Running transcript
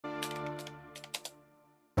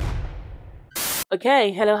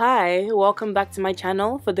Okay, hello, hi, welcome back to my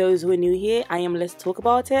channel. For those who are new here, I am Let's Talk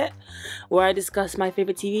About It, where I discuss my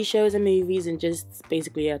favorite TV shows and movies and just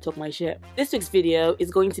basically talk my shit. This week's video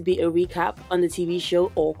is going to be a recap on the TV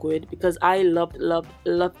show Awkward because I loved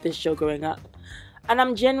this show growing up. And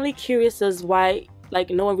I'm genuinely curious as why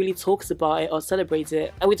no one really talks about it or celebrates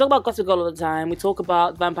it. And we talk about Gossip Girl all the time, we talk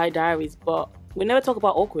about Vampire Diaries, but we never talk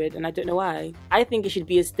about Awkward, and I don't know why. I think it should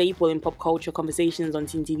be a staple in pop culture conversations on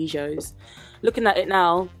teen TV shows. Looking at it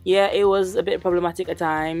now, yeah, it was a bit problematic at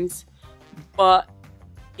times, but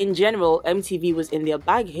in general, MTV was in their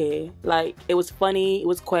bag here. It was funny, it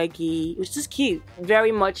was quirky, it was just cute.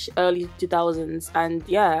 Very much early 2000s, and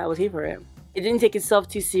yeah, I was here for it. It didn't take itself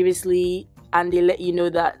too seriously, and they let you know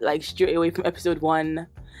that straight away from episode 1.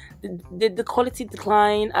 Did the quality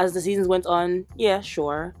decline as the seasons went on? Yeah,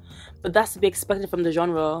 sure. But that's to be expected from the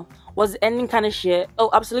genre. Was the ending kind of shit? Oh,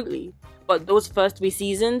 absolutely. But those first 3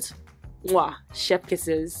 seasons, mwah, chef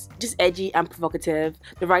kisses. Just edgy and provocative.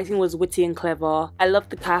 The writing was witty and clever. I loved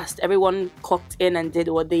the cast. Everyone clocked in and did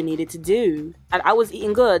what they needed to do. And I was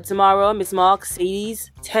eating good. Tamara, Miss Marks,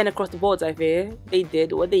 Sadie's, 10 across the boards, I fear. They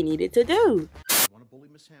did what they needed to do. Want to bully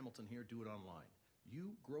Miss Hamilton here? Do it online.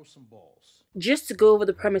 You grow some balls. Just to go over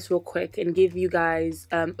the premise real quick and give you guys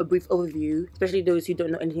a brief overview, especially those who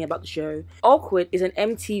don't know anything about the show. Awkward is an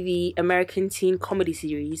MTV American teen comedy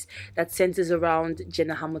series that centers around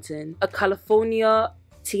Jenna Hamilton, a California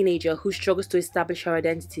teenager who struggles to establish her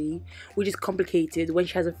identity, which is complicated when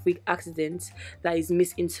she has a freak accident that is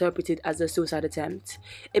misinterpreted as a suicide attempt.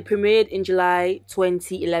 It premiered in July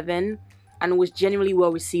 2011 and was genuinely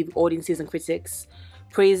well received with audiences and critics,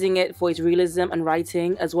 praising it for its realism and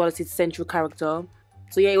writing as well as its central character.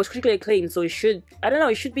 So yeah, it was critically acclaimed, so it should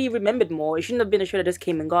be remembered more. It shouldn't have been a show that just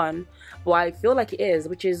came and gone, but I feel like it is,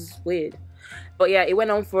 which is weird. But yeah, it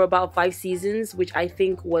went on for about 5 seasons, which I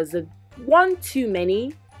think was one too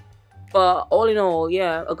many, but all in all,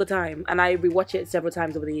 yeah, a good time, and I rewatch it several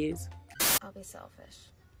times over the years. I'll be selfish.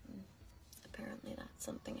 Apparently that's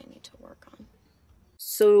something I need to work on.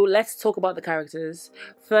 So let's talk about the characters.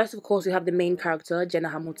 First, of course, we have the main character, Jenna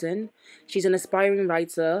Hamilton. She's an aspiring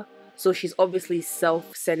writer, so she's obviously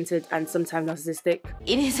self-centered and sometimes narcissistic.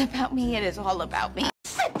 It is about me, it is all about me.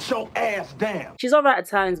 Sit your ass down! She's alright at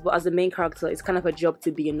times, but as the main character, it's kind of her job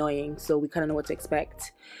to be annoying, so we kind of know what to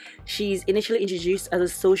expect. She's initially introduced as a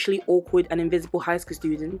socially awkward and invisible high school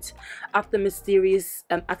student. After a mysterious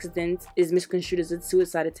accident is misconstrued as a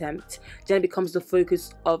suicide attempt, Jenna becomes the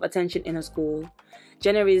focus of attention in her school.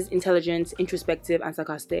 Jenna is intelligent, introspective, and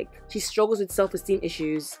sarcastic. She struggles with self-esteem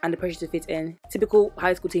issues and the pressure to fit in. Typical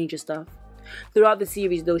high school teenager stuff. Throughout the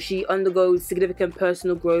series though, she undergoes significant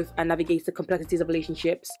personal growth and navigates the complexities of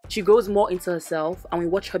relationships. She grows more into herself and we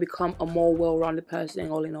watch her become a more well-rounded person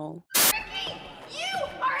all in all. Ricky, you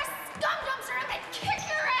are a scum-dumpster. I'm gonna kick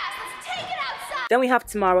your ass. Let's take it outside. Then we have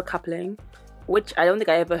Tamara Kaplan, which I don't think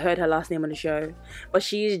I ever heard her last name on the show, but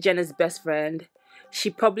she is Jenna's best friend. She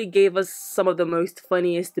probably gave us some of the most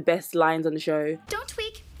funniest, the best lines on the show. Don't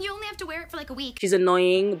tweak. You only have to wear it for a week. She's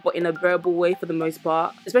annoying, but in a bearable way for the most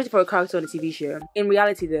part, especially for a character on a TV show. In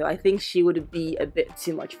reality though, I think she would be a bit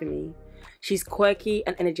too much for me. She's quirky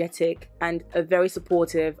and energetic and a very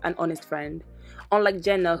supportive and honest friend. Unlike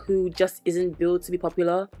Jenna, who just isn't built to be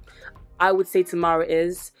popular, I would say Tamara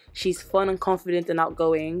is. She's fun and confident and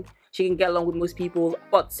outgoing. She can get along with most people,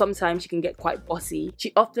 but sometimes she can get quite bossy.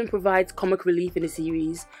 She often provides comic relief in the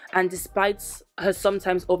series, and despite her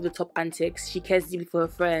sometimes over-the-top antics, she cares deeply for her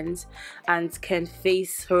friends and can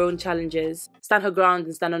face her own challenges, stand her ground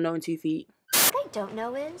and stand on her own 2 feet. What I don't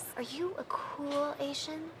know is, are you a cool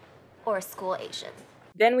Asian or a school Asian?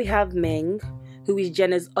 Then we have Ming, who is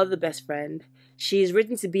Jenna's other best friend. She is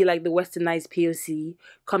written to be like the westernized POC,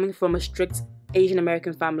 coming from a strict Asian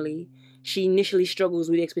American family. She initially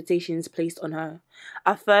struggles with the expectations placed on her.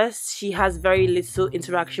 At first, she has very little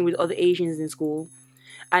interaction with other Asians in school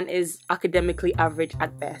and is academically average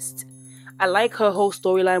at best. I like her whole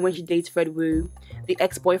storyline when she dates Fred Wu, the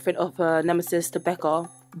ex-boyfriend of her nemesis Rebecca,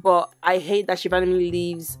 but I hate that she randomly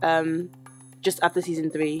leaves just after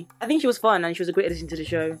season 3. I think she was fun and she was a great addition to the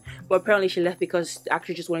show, but apparently she left because the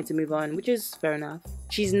actress just wanted to move on, which is fair enough.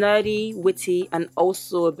 She's nerdy, witty, and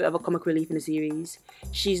also a bit of a comic relief in the series.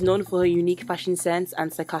 She's known for her unique fashion sense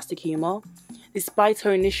and sarcastic humor. Despite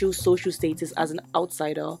her initial social status as an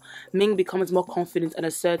outsider, Ming becomes more confident and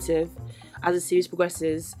assertive as the series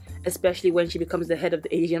progresses, especially when she becomes the head of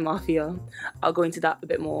the Asian mafia. I'll go into that a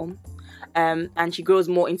bit more. And she grows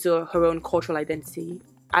more into her own cultural identity.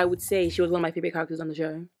 I would say she was one of my favorite characters on the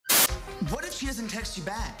show. What if she doesn't text you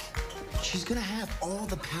back? She's gonna have all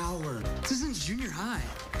the power. This isn't junior high.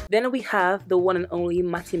 Then we have the one and only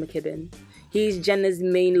Matty McKibben. He's Jenna's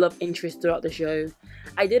main love interest throughout the show.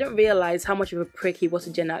 I didn't realize how much of a prick he was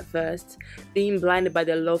to Jenna at first, being blinded by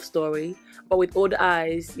their love story, but with all the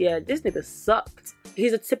eyes, yeah, this nigga sucked.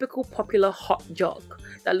 He's a typical popular hot jock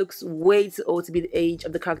that looks way too old to be the age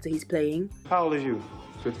of the character he's playing. How old is you?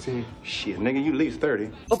 15. Shit, nigga, you at least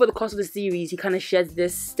 30. Over the course of the series, he kind of sheds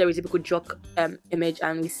this stereotypical jock image,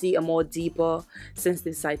 and we see a more deeper,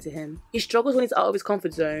 sensitive side to him. He struggles when he's out of his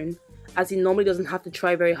comfort zone, as he normally doesn't have to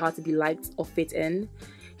try very hard to be liked or fit in.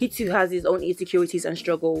 He too has his own insecurities and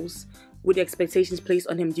struggles, with the expectations placed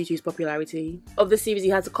on him due to his popularity. Of the series, he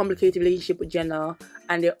has a complicated relationship with Jenna,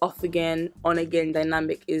 and their off-again, on-again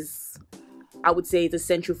dynamic is, I would say, the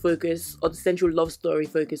central focus, or the central love story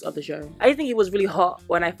focus of the show. I didn't think he was really hot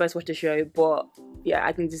when I first watched the show, but yeah,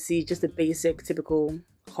 I can just see just a basic, typical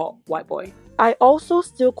hot white boy. I also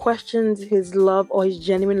still questioned his love or his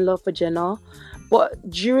genuine love for Jenna, but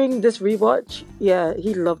during this rewatch, yeah,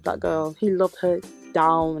 he loved that girl. He loved her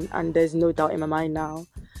down, and there's no doubt in my mind now.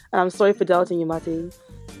 And I'm sorry for doubting you, Matty.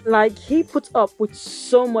 Like, he puts up with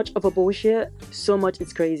so much of a bullshit, so much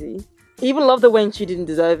it's crazy. Even loved her when she didn't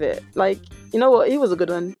deserve it. Like, you know what? He was a good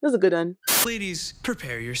one. He was a good one. Ladies,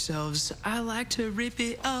 prepare yourselves. I like to rip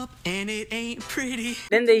it up, and it ain't pretty.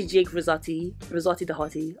 Then there's Jake Rosati the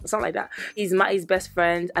hottie, or something like that. He's Matty's best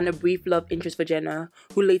friend and a brief love interest for Jenna,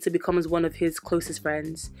 who later becomes one of his closest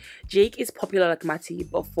friends. Jake is popular like Matty,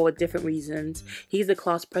 but for different reasons. He's the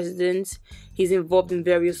class president, he's involved in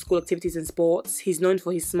various school activities and sports, he's known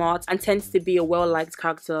for his smarts, and tends to be a well-liked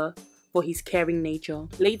character for his caring nature.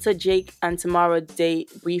 Later, Jake and Tamara date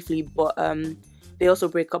briefly, but they also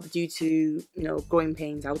break up due to, you know, growing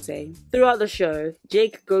pains, I would say. Throughout the show,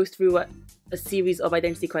 Jake goes through a series of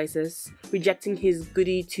identity crises, rejecting his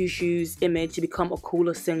goody two-shoes image to become a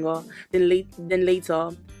cooler singer, then later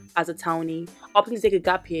as a townie, opting to take a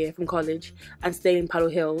gap year from college and stay in Palo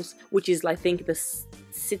Hills, which is, I think, the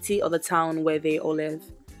city or the town where they all live.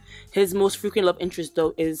 His most frequent love interest,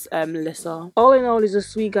 though, is Lissa. All in all, he's a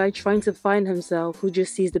sweet guy trying to find himself who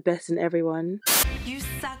just sees the best in everyone. You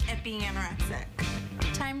suck at being anorexic.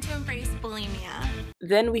 Time to embrace bulimia.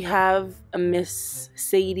 Then we have a Miss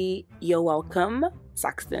Sadie, you're welcome,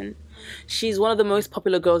 Saxton. She's one of the most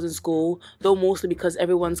popular girls in school, though mostly because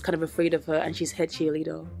everyone's kind of afraid of her and she's head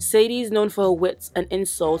cheerleader. Sadie is known for her wits and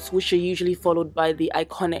insults, which are usually followed by the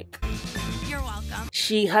iconic You're welcome.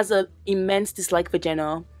 She has an immense dislike for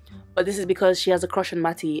Jenna, but this is because she has a crush on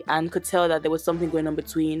Matty and could tell that there was something going on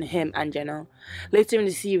between him and Jenna. Later in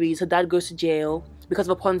the series, her dad goes to jail because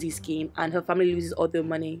of a Ponzi scheme and her family loses all their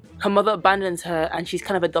money. Her mother abandons her and she's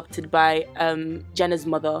kind of adopted by Jenna's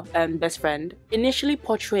mother and best friend. Initially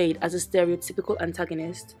portrayed as a stereotypical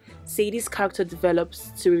antagonist, Sadie's character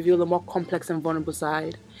develops to reveal a more complex and vulnerable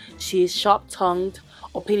side. She is sharp-tongued,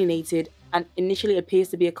 opinionated, and initially appears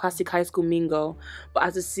to be a classic high school mean girl, but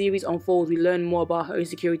as the series unfolds, we learn more about her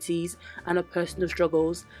insecurities and her personal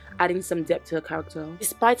struggles, adding some depth to her character.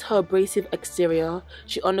 Despite her abrasive exterior,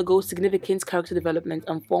 she undergoes significant character development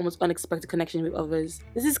and forms unexpected connections with others.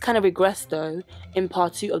 This is kind of regressed though, in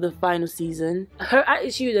part 2 of the final season. Her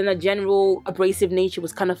attitude and her general abrasive nature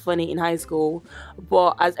was kind of funny in high school,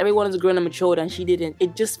 but as everyone has grown and matured and she didn't,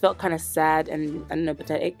 it just felt kind of sad and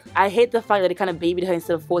pathetic. I hate the fact that they kind of babied her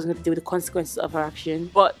instead of forcing her to deal with the consequences of her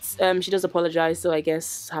action, but she does apologize, so I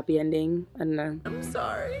guess happy ending. I don't know. I'm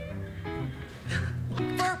sorry.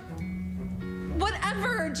 For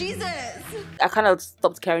whatever, Jesus. I kind of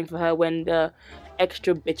stopped caring for her when the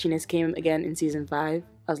extra bitchiness came again in season 5.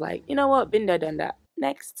 I was like, you know what, been there, done that.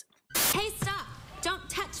 Next. Hey, stop. Don't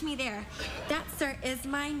touch me there. That, sir, is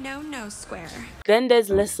my no-no square. Then there's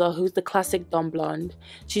Lissa, who's the classic dumb blonde.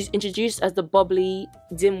 She's introduced as the bubbly,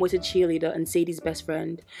 dim-witted cheerleader and Sadie's best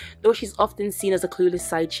friend. Though she's often seen as a clueless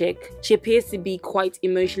side chick, she appears to be quite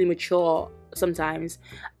emotionally mature sometimes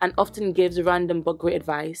and often gives random but great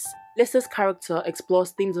advice. Lissa's character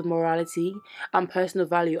explores themes of morality and personal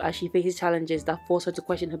value as she faces challenges that force her to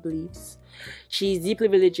question her beliefs. She is deeply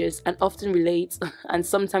religious and often relates and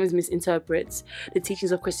sometimes misinterprets the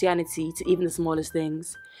teachings of Christianity to even the smallest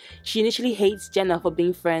things. She initially hates Jenna for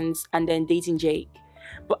being friends and then dating Jake,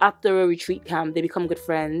 but after a retreat camp they become good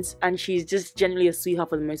friends and she's just generally a sweetheart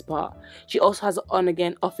for the most part. She also has an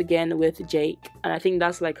on-again, off-again with Jake, and I think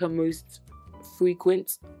that's like her most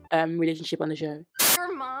frequent relationship on the show.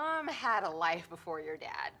 Your mom had a life before your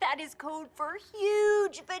dad. That is code for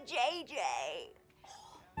huge for JJ.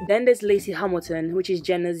 Then there's Lacey Hamilton, which is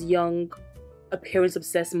Jenna's young,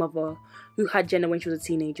 appearance-obsessed mother who had Jenna when she was a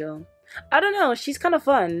teenager. I don't know, she's kind of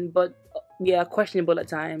fun, but yeah, questionable at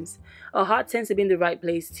times. Her heart tends to be in the right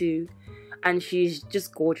place too, and she's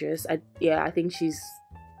just gorgeous. I think she's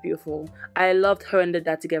beautiful. I loved her and the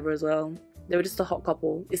dad together as well. They were just a hot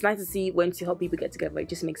couple. It's nice to see when two hot people get together. It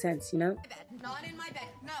just makes sense, you know? Not in my bed,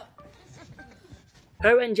 no.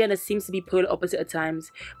 Her and Jenna seems to be polar opposite at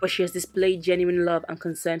times, but she has displayed genuine love and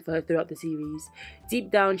concern for her throughout the series.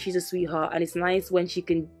 Deep down, she's a sweetheart, and it's nice when she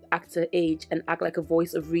can act her age and act like a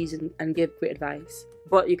voice of reason and give great advice.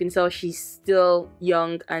 But you can tell she's still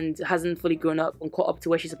young and hasn't fully grown up and caught up to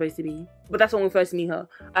where she's supposed to be. But that's when we first meet her.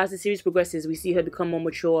 As the series progresses, we see her become more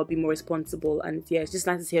mature, be more responsible, and yeah, it's just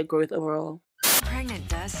nice to see her growth overall. Pregnant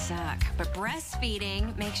does suck, but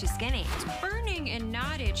breastfeeding makes you skinny. It's burning and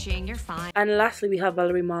not itching, you're fine. And lastly, we have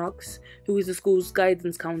Valerie Marks, who is the school's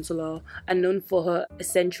guidance counselor and known for her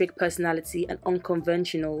eccentric personality and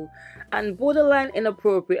unconventional and borderline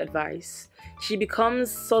inappropriate advice. She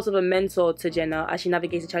becomes sort of a mentor to Jenna as she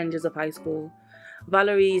navigates the challenges of high school.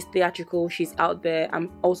 Valerie is theatrical, she's out there, and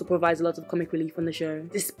also provides a lot of comic relief on the show.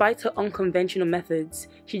 Despite her unconventional methods,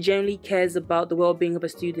 she generally cares about the well-being of her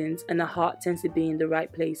students, and her heart tends to be in the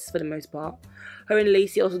right place for the most part. Her and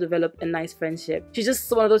Lacey also develop a nice friendship. She's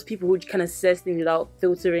just one of those people who kind of says things without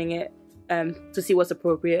filtering it to see what's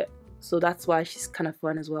appropriate. So that's why she's kind of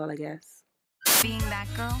fun as well, I guess. Being that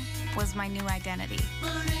girl was my new identity,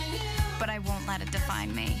 but I won't let it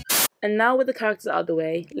define me. And now with the characters out of the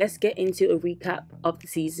way, let's get into a recap of the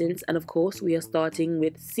seasons, and of course we are starting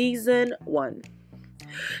with season 1.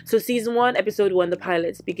 So season 1, episode 1, the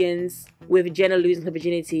pilot, begins with Jenna losing her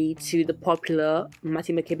virginity to the popular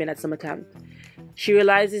Matty McKibben at summer camp. She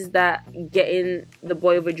realizes that getting the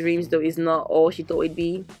boy of her dreams though is not all she thought it'd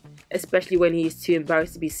be, especially when he is too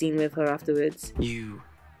embarrassed to be seen with her afterwards. You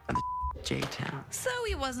are the J-Town. So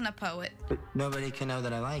he wasn't a poet. But nobody can know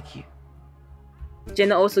that I like you.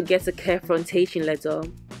 Jenna also gets a confrontation letter,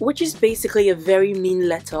 which is basically a very mean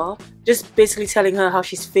letter, just basically telling her how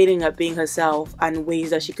she's failing at being herself and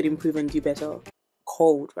ways that she could improve and do better.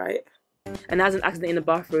 Cold, right? And has an accident in the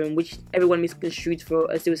bathroom, which everyone misconstrued for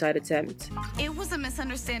a suicide attempt. It was a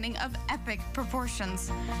misunderstanding of epic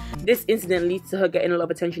proportions. This incident leads to her getting a lot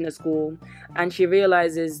of attention at school, and she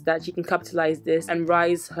realizes that she can capitalize this and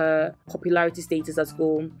rise her popularity status at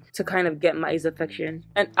school to kind of get Matty's affection.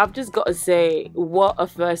 And I've just got to say, what a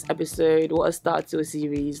first episode, what a start to a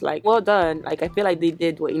series. Like, well done. Like, I feel like they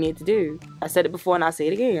did what you needed to do. I said it before and I'll say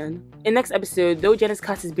it again. In the next episode, though Jenna's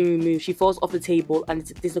cast is being removed, she falls off the table and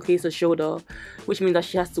dislocates her shoulder, which means that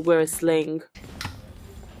she has to wear a sling.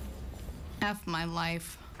 F my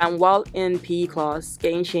life. And while in PE class,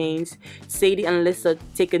 getting changed, Sadie and Alyssa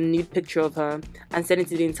take a nude picture of her and send it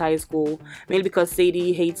to the entire school, mainly because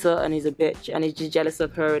Sadie hates her and is a bitch and is just jealous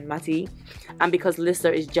of her and Matty, and because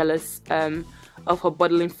Alyssa is jealous of her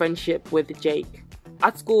budding friendship with Jake.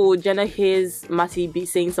 At school, Jenna hears Matty be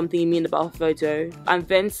saying something mean about her photo and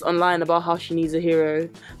vents online about how she needs a hero.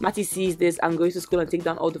 Matty sees this and goes to school and takes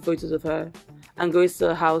down all the photos of her and goes to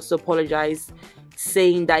her house to apologize,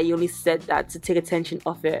 saying that he only said that to take attention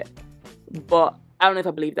off it. But I don't know if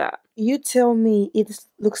I believe that. You tell me it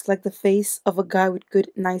looks like the face of a guy with good,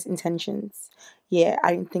 nice intentions. Yeah,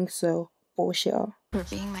 I didn't think so. Bullshit. For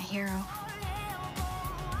being my hero.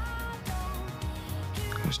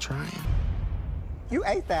 I was trying. You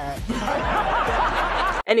ate that.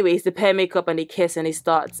 Anyways, the pair make up and they kiss and they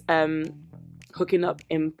start hooking up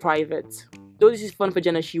in private. Though this is fun for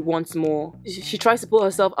Jenna, she wants more. She tries to put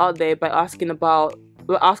herself out there by asking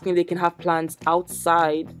if they can have plans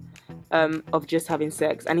outside of just having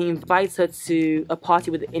sex, and he invites her to a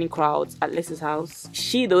party with the in crowds at Lys's house.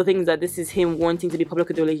 She though thinks that this is him wanting to be public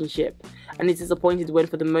with the relationship and is disappointed when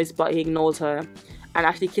for the most part he ignores her and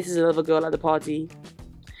actually kisses another girl at the party.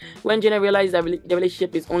 When Jenna realizes that the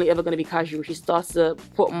relationship is only ever going to be casual, she starts to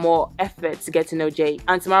put more effort to get to know Jake.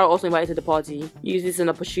 And Tamara also invited her to the party, use this as an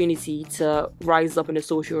opportunity to rise up in the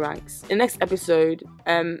social ranks. In the next episode,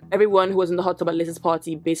 everyone who was in the hot tub at Liz's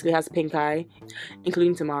party basically has pink eye,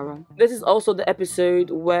 including Tamara. This is also the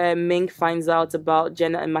episode where Mink finds out about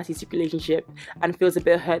Jenna and Matty's relationship and feels a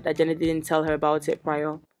bit hurt that Jenna didn't tell her about it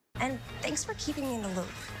prior. And thanks for keeping me in the loop.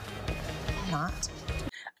 Not.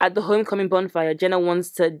 At the homecoming bonfire, Jenna wants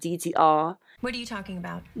to DTR. What are you talking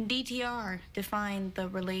about? DTR, define the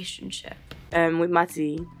relationship. With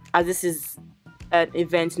Matty, as this is an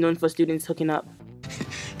event known for students hooking up.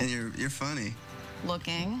 And you're funny.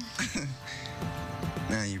 Looking.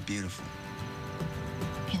 Now you're beautiful.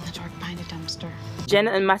 In the dark behind a dumpster. Jenna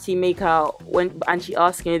and Matty make out and she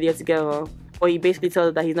asks him if they're together, or he basically tells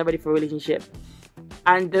her that he's not ready for a relationship.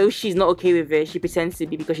 And though she's not okay with it, she pretends to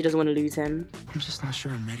be because she doesn't want to lose him. I'm just not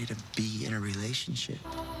sure I'm ready to be in a relationship.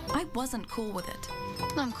 I wasn't cool with it.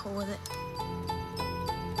 I'm cool with it.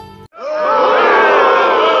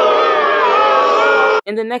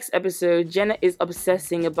 In the next episode, Jenna is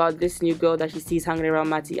obsessing about this new girl that she sees hanging around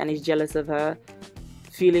Matty and is jealous of her,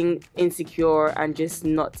 feeling insecure and just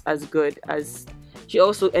not as good as. She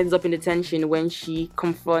also ends up in detention when she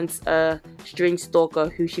confronts a strange stalker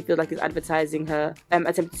who she feels like is advertising her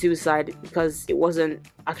attempted suicide because it wasn't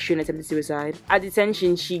actually an attempted suicide. At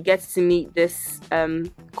detention, she gets to meet this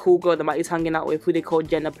cool girl that Matty's hanging out with, who they call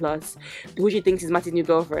Jenna Plus, who she thinks is Matty's new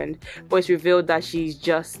girlfriend, but it's revealed that she's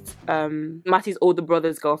just Matty's older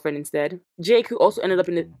brother's girlfriend instead. Jake, who also ended up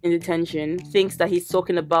in detention, thinks that he's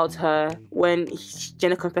talking about her when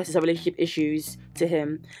Jenna confesses her relationship issues to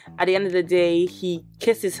him. At the end of the day, he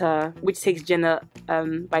kisses her, which takes Jenna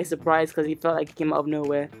by surprise because he felt like it came out of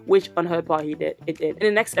nowhere, which on her part it did. In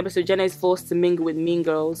the next episode, Jenna is forced to mingle with mean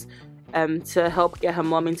girls to help get her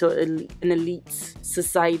mom into an elite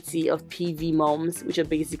society of PV moms, which are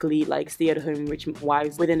basically like stay-at-home rich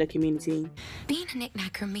wives within the community. Being a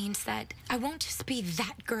knickknacker means that I won't just be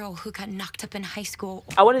that girl who got knocked up in high school.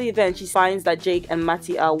 At one of the events, she finds that Jake and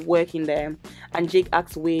Matty are working there, and Jake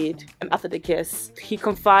acts weird after the kiss. He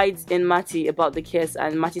confides in Matty about the kiss,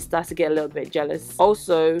 and Matty starts to get a little bit jealous.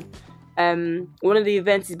 Also, one of the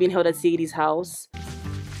events is being held at Sadie's house.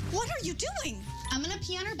 What are you doing? I'm gonna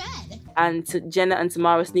pee on her bed. And Jenna and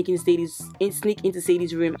Tamara sneak into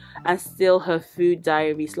Sadie's room and steal her food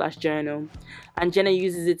diary / journal. And Jenna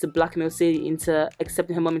uses it to blackmail Sadie into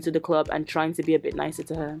accepting her mom into the club and trying to be a bit nicer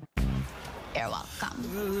to her. You're welcome.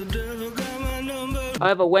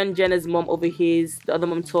 However, when Jenna's mom overhears the other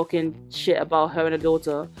mom talking shit about her and her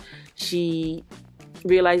daughter, she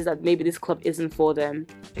realizes that maybe this club isn't for them.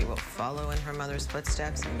 She will follow in her mother's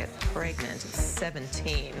footsteps and get pregnant at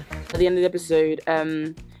 17. At the end of the episode,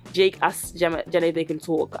 Jake asks Jenna if they can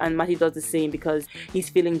talk, and Matty does the same because he's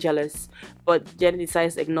feeling jealous. But Jenna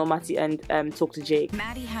decides to ignore Matty and talk to Jake.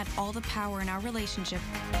 Matty had all the power in our relationship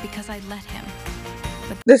because I let him.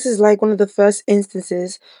 This is like one of the first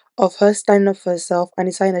instances of her standing up for herself and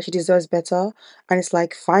deciding that she deserves better. And it's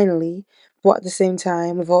like, finally. But at the same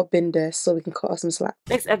time, we've all been there, so we can cut her some slack.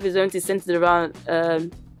 Next episode is centered around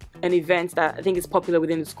an event that I think is popular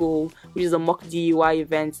within the school, which is a mock DUI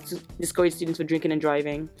event to discourage students for drinking and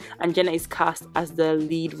driving. And Jenna is cast as the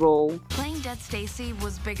lead role. Playing Dead Stacy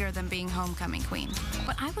was bigger than being homecoming queen,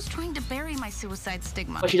 but I was trying to bury my suicide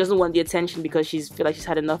stigma. But she doesn't want the attention because she feels like she's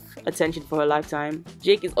had enough attention for her lifetime.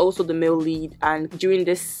 Jake is also the male lead, and during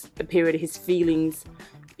this period, his feelings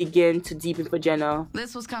begin to deepen for Jenna.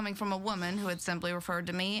 This was coming from a woman who had simply referred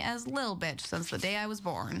to me as Lil Bitch since the day I was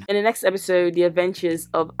born. In the next episode, The Adventures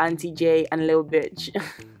of Auntie J and Lil Bitch.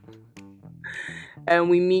 And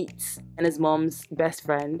we meet Jenna's mom's best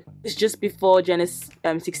friend. It's just before Jenna's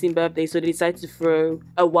 16th birthday, so they decide to throw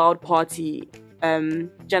a wild party.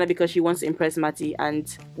 Jenna because she wants to impress Matty,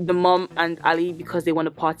 and the mom and Ali because they want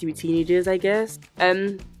to party with teenagers, I guess.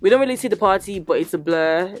 We don't really see the party, but it's a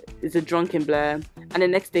blur. It's a drunken blur. And the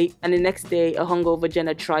next day, a hungover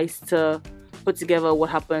Jenna tries to put together what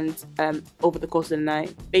happened over the course of the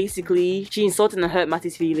night. Basically, she insulted and hurt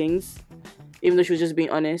Matty's feelings, even though she was just being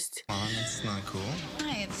honest. Oh, that's not cool.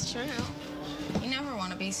 Hi, it's true. You never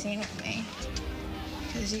want to be seen with me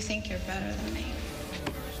because you think you're better than me.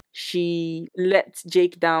 She let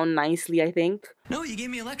Jake down nicely, I think. No, you gave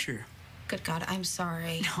me a lecture. Good God, I'm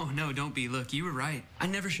sorry. No, don't be. Look, you were right. I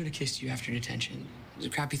never should have kissed you after detention. It was a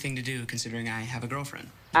crappy thing to do considering I have a girlfriend.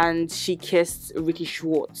 And she kissed Ricky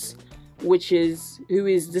Schwartz, who is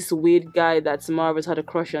this weird guy that Tamara's had a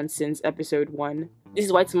crush on since episode 1. This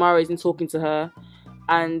is why Tamara isn't talking to her.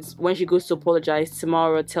 And when she goes to apologize,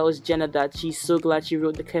 Tamara tells Jenna that she's so glad she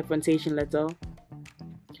wrote the confrontation letter.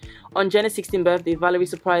 On Jenna's 16th birthday, Valerie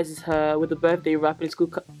surprises her with a birthday wrap in the school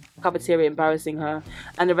cafeteria, embarrassing her,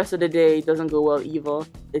 and the rest of the day doesn't go well either.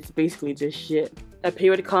 It's basically just shit. A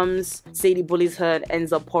period comes, Sadie bullies her and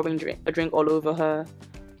ends up pouring a drink all over her.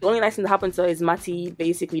 The only nice thing that happens to her is Matty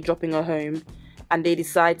basically dropping her home, and they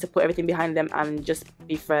decide to put everything behind them and just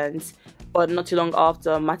be friends. But not too long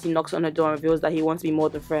after, Matty knocks on her door and reveals that he wants to be more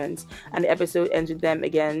than friends, and the episode ends with them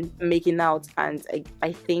again making out and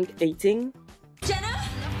I think dating. Jenna?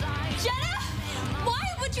 Why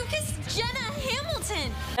would you kiss Jenna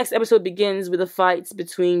Hamilton? Next episode begins with a fight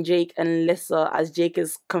between Jake and Lissa, as Jake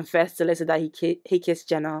has confessed to Lissa that he kissed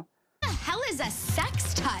Jenna. What the hell is a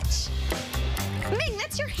sex touch? Ming,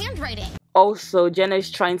 that's your handwriting. Also, Jenna is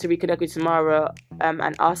trying to reconnect with Tamara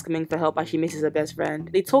and ask Ming for help as she misses her best friend.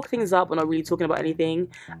 They talk things up but not really talking about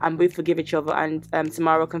anything, and both forgive each other, and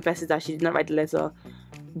Tamara confesses that she did not write the letter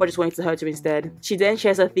but just wanted to hurt her instead. She then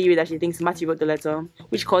shares her theory that she thinks Matty wrote the letter,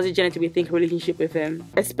 which causes Jenna to rethink her relationship with him,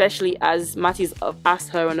 especially as Matty's asked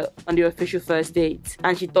her on their official first date,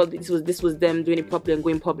 and she thought this was them doing it properly and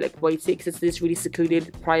going public, but it takes us to this really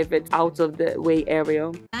secluded, private, out of the way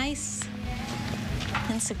area. Nice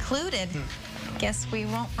and secluded. Guess we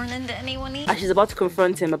won't run into anyone either. As she's about to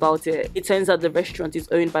confront him about it, it turns out the restaurant is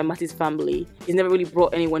owned by Matty's family. He's never really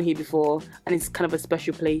brought anyone here before, and it's kind of a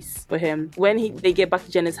special place for him. When they get back to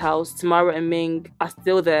Jenna's house, Tamara and Ming are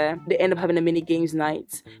still there. They end up having a mini games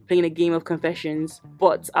night, playing a game of confessions,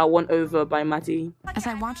 but are won over by Matty. As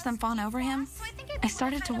I watched them fawn over him, I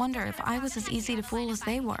started to wonder if I was as easy to fool as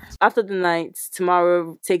they were. After the night,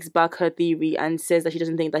 Tamara takes back her theory and says that she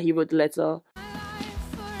doesn't think that he wrote the letter.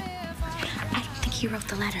 He wrote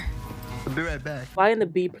the letter. I'll be right back. While in the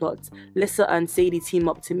B plot, Lissa and Sadie team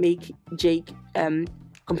up to make Jake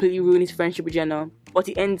completely ruin his friendship with Jenna, but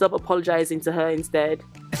he ends up apologizing to her instead.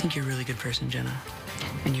 I think you're a really good person, Jenna,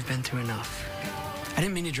 and you've been through enough. I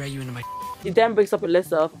didn't mean to drag you into my... He then breaks up with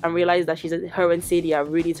Lissa and realizes that her and Sadie are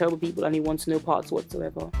really terrible people and he wants no parts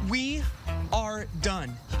whatsoever. We are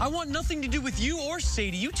done. I want nothing to do with you or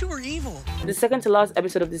Sadie. You two are evil. The second to last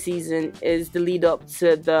episode of the season is the lead up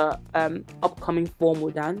to the upcoming formal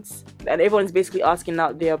dance. And everyone's basically asking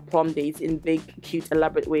out their prom dates in big, cute,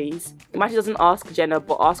 elaborate ways. Matty doesn't ask Jenna,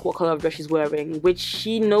 but asks what color of dress she's wearing, which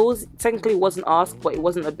she knows technically wasn't asked, but it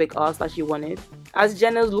wasn't a big ask that she wanted. As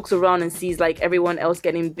Jenna looks around and sees like everyone else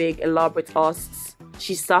getting big, elaborate asks,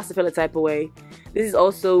 she starts to feel a type of way. This is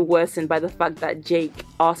also worsened by the fact that Jake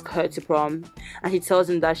asked her to prom, and she tells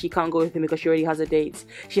him that she can't go with him because she already has a date.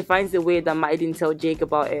 She finds it weird that Matty didn't tell Jake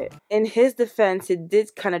about it. In his defense, he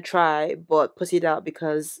did kind of try, but pussied out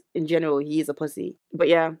because in general he is a pussy. But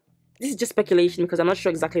yeah, this is just speculation because I'm not sure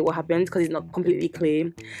exactly what happened because it's not completely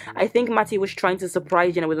clear. I think Matty was trying to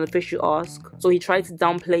surprise Jenna with an official ask, so he tried to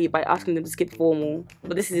downplay it by asking them to skip formal.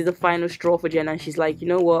 But this is the final straw for Jenna, and she's like, you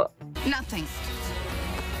know what? Nothing.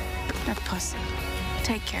 That pussy.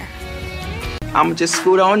 Take care. I'ma just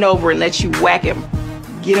scoot on over and let you whack him.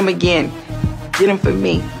 Get him again. Get him for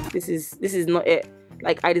me. This is not it.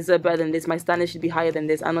 Like, I deserve better than this. My standards should be higher than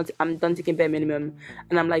this. I'm done taking bare minimum.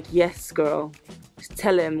 And I'm like, yes, girl. Just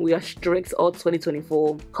tell him we are strict all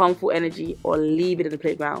 2024. Calm, full energy, or leave it in the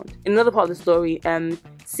playground. In another part of the story,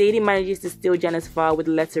 Sadie manages to steal Jenna's file with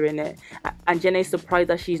a letter in it, and Jenna is surprised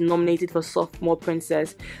that she's nominated for sophomore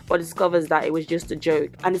princess, but discovers that it was just a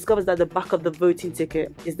joke, and discovers that the back of the voting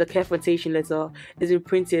ticket is the confrontation letter. It's been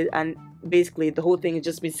printed, and basically the whole thing has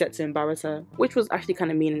just been set to embarrass her, which was actually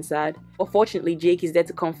kind of mean and sad. But fortunately, Jake is there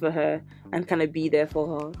to comfort her and kind of be there for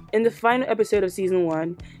her. In the final episode of season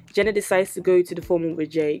 1, Jenna decides to go to the formal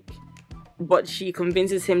with Jake, but she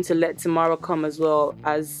convinces him to let Tamara come as well,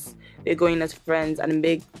 as they're going as friends, and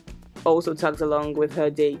Meg also tags along with her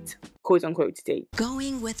date, quote-unquote date.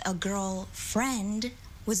 Going with a girlfriend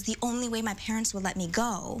was the only way my parents would let me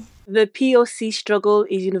go. The POC struggle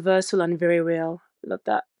is universal and very real. Love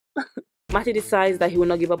that. Matty decides that he will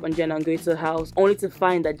not give up on Jenna and go to the house, only to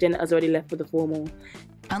find that Jenna has already left for the formal.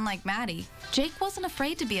 Unlike Matty, Jake wasn't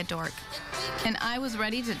afraid to be a dork, and I was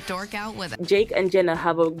ready to dork out with it. Jake and Jenna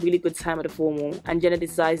have a really good time at the formal, and Jenna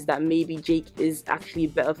decides that maybe Jake is actually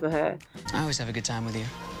better for her. I always have a good time with you.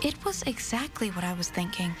 It was exactly what I was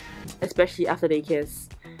thinking. Especially after they kiss.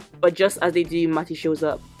 But just as they do, Matty shows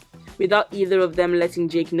up. Without either of them letting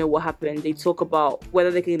Jake know what happened, they talk about whether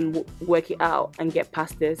they can work it out and get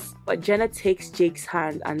past this. But Jenna takes Jake's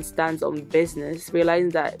hand and stands on business, realizing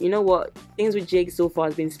that, you know what, things with Jake so far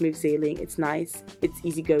has been smooth sailing. It's nice, it's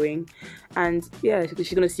easygoing, and yeah,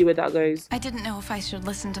 she's gonna see where that goes. I didn't know if I should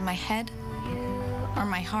listen to my head or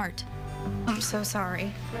my heart. I'm so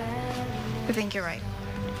sorry. I think you're right.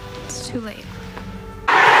 It's too late.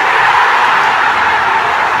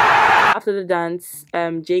 After the dance,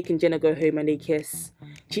 Jake and Jenna go home and they kiss.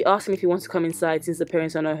 She asks him if he wants to come inside since the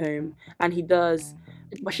parents are not home, and he does,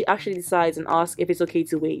 but she actually decides and asks if it's okay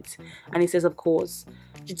to wait, and he says of course.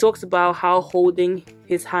 She talks about how holding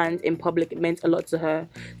his hand in public meant a lot to her,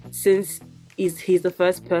 since he's the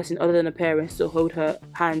first person other than her parents to hold her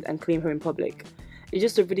hand and claim her in public. It's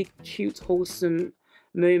just a really cute, wholesome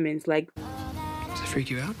moment. Like, does it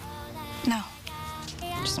freak you out? No.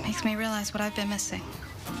 It just makes me realize what I've been missing.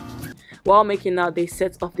 While making out, they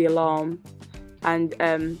set off the alarm,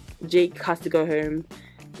 and Jake has to go home.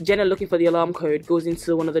 Jenna, looking for the alarm code, goes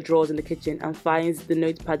into one of the drawers in the kitchen and finds the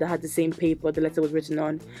notepad that had the same paper the letter was written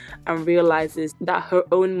on, and realizes that her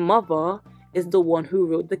own mother is the one who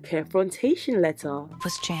wrote the confrontation letter.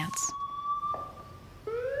 Was Chance.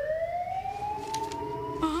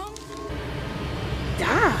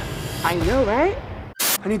 Damn, I know, right?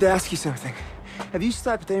 I need to ask you something. Have you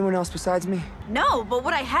slept with anyone else besides me? No, but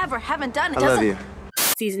what I have or haven't done, I love you.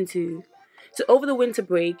 Season 2. So over the winter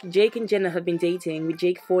break, Jake and Jenna have been dating, with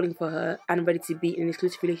Jake falling for her and ready to be in an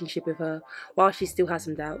exclusive relationship with her, while she still has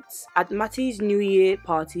some doubts. At Matty's New Year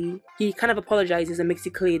party, he kind of apologizes and makes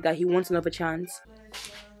it clear that he wants another chance.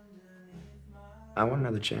 I want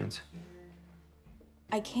another chance.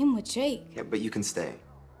 I came with Jake. Yeah, but you can stay.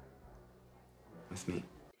 With me.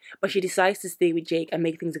 But she decides to stay with Jake and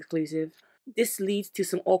make things exclusive. This leads to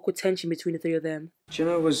some awkward tension between the three of them.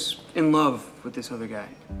 Jenna was in love with this other guy.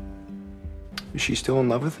 Is she still in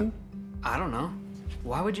love with him? I don't know.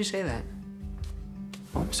 Why would you say that?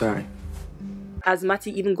 Oh, I'm sorry. As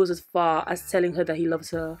Matty even goes as far as telling her that he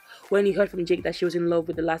loves her, when he heard from Jake that she was in love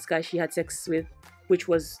with the last guy she had sex with, which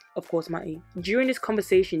was, of course, Matty. During this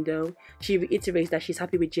conversation, though, she reiterates that she's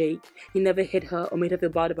happy with Jake. He never hit her or made her feel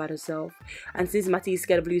bad about herself. And since Matty is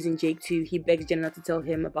scared of losing Jake too, he begs Jenna not to tell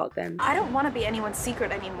him about them. I don't want to be anyone's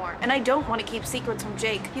secret anymore, and I don't want to keep secrets from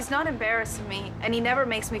Jake. He's not embarrassing me, and he never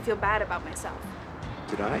makes me feel bad about myself.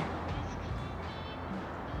 Did I?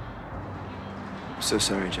 I'm so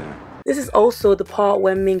sorry, Jenna. This is also the part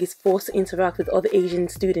where Ming is forced to interact with other Asian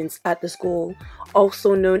students at the school,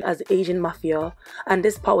 also known as the Asian Mafia, and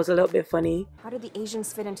this part was a little bit funny. How do the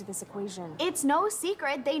Asians fit into this equation? It's no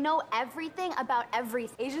secret. They know everything about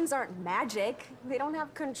everything. Asians aren't magic. They don't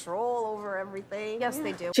have control over everything. Yes,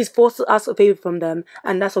 they do. She's forced to ask a favor from them,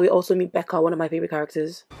 and that's why we also meet Becca, one of my favorite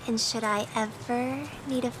characters. And should I ever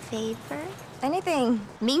need a favor? Anything.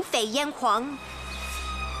 民匪燕黄.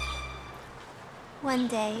 One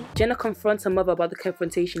day. Jenna confronts her mother about the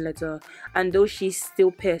confrontation letter, and though she's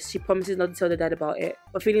still pissed, she promises not to tell her dad about it.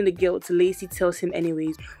 But feeling the guilt, Lacey tells him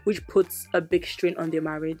anyways, which puts a big strain on their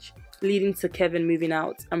marriage, leading to Kevin moving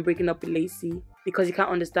out and breaking up with Lacey because he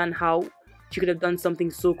can't understand how she could have done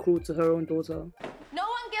something so cruel to her own daughter. No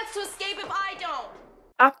one gets to escape if I don't.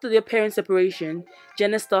 After their parents' separation,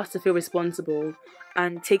 Jenna starts to feel responsible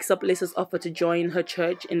and takes up Lisa's offer to join her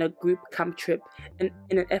church in a group camp trip in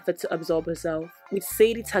an effort to absorb herself. With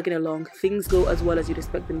Sadie tagging along, things go as well as you'd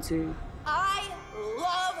expect them to. I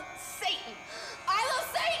love Satan. I love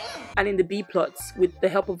Satan. And in the B-plots, with the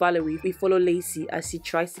help of Valerie, we follow Lacey as she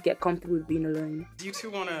tries to get comfortable with being alone. Do you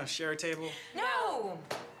two want to share a table? No!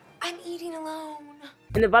 I'm eating alone.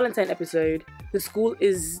 In the Valentine episode, the school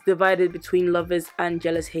is divided between lovers and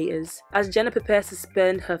jealous haters. As Jenna prepares to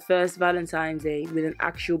spend her first Valentine's Day with an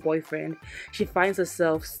actual boyfriend, she finds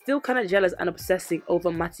herself still kind of jealous and obsessing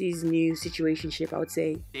over Matty's new situationship, I would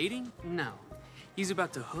say. Dating? No. He's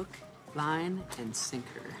about to hook, line, and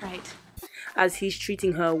sinker. Right. As he's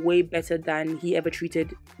treating her way better than he ever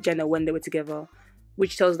treated Jenna when they were together,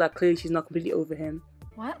 which tells that clearly she's not completely over him.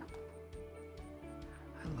 What?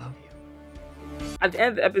 I love you. At the end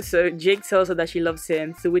of the episode, Jake tells her that she loves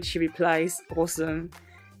him, to which she replies, awesome.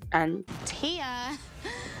 And Tia,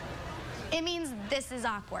 it means this is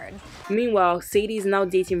awkward. Meanwhile, Sadie is now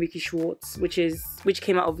dating Ricky Schwartz, which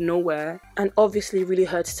came out of nowhere and obviously really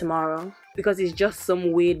hurts Tamara because he's just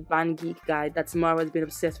some weird band geek guy that Tamara has been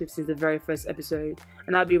obsessed with since the very first episode.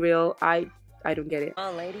 And I'll be real, I don't get it.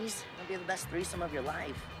 Oh, ladies, it'll be the best threesome of your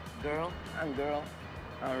life. Girl, I'm girl.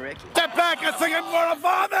 Oh, Ricky. Step back, I think I'm gonna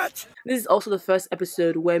vomit! This is also the first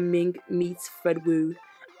episode where Ming meets Fred Wu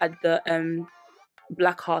at the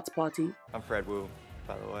Black Hearts party. I'm Fred Wu,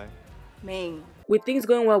 by the way. Ming. With things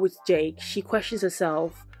going well with Jake, she questions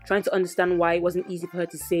herself, trying to understand why it wasn't easy for her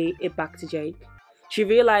to say it back to Jake. She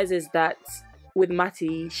realizes that with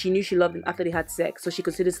Matty, she knew she loved him after they had sex, so she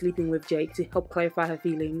considers sleeping with Jake to help clarify her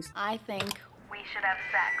feelings. I think We should have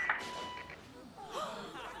sex.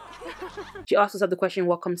 She asks herself the question,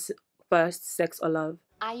 what comes first, sex or love?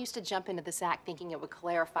 I used to jump into this act thinking it would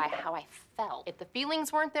clarify how I felt. If the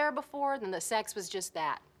feelings weren't there before, then the sex was just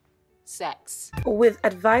that. Sex. With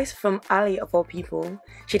advice from Ali of all people,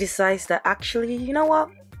 she decides that actually, you know what?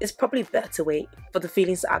 It's probably better to wait for the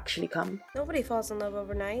feelings to actually come. Nobody falls in love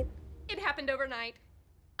overnight. It happened overnight.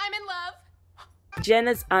 I'm in love.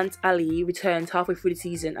 Jenna's aunt Ali returns halfway through the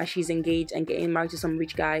season as she's engaged and getting married to some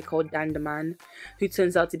rich guy called Dan the Man, who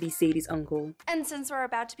turns out to be Sadie's uncle. And since we're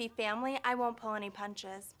about to be family, I won't pull any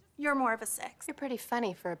punches. You're more of a 6. You're pretty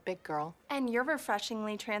funny for a big girl. And you're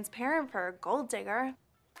refreshingly transparent for a gold digger.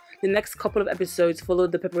 The next couple of episodes follow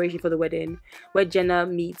the preparation for the wedding, where Jenna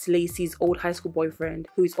meets Lacey's old high school boyfriend,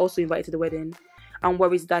 who is also invited to the wedding. and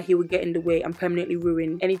worries that he would get in the way and permanently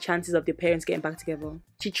ruin any chances of their parents getting back together.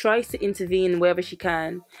 She tries to intervene wherever she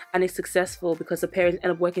can and is successful because her parents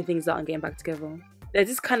end up working things out and getting back together. There's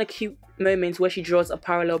this kind of cute moment where she draws a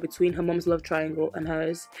parallel between her mom's love triangle and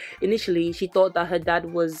hers. Initially, she thought that her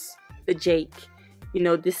dad was the Jake, you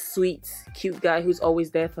know, this sweet, cute guy who's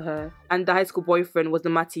always there for her. And the high school boyfriend was the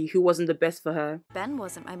Matty, who wasn't the best for her. Ben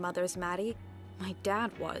wasn't my mother's Matty. My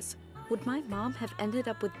dad was. Would my mom have ended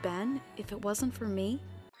up with Ben if it wasn't for me?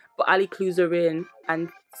 But Ali clues her in and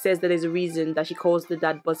says that there's a reason that she calls the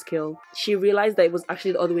dad buzzkill. She realized that it was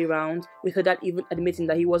actually the other way around, with her dad even admitting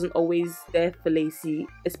that he wasn't always there for Lacey,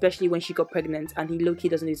 especially when she got pregnant, and he low-key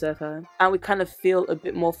doesn't deserve her. And we kind of feel a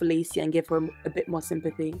bit more for Lacey and give her a bit more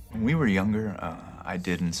sympathy. When we were younger, I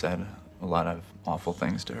did and said a lot of awful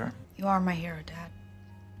things to her. You are my hero, Dad.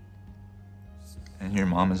 And your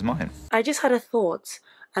mom is mine. I just had a thought.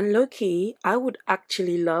 And low-key, I would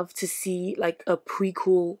actually love to see like a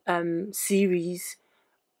prequel series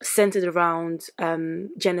centered around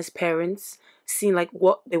Jenna's parents, seeing like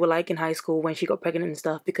what they were like in high school when she got pregnant and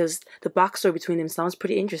stuff, because the backstory between them sounds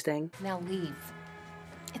pretty interesting. Now leave.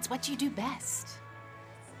 It's what you do best.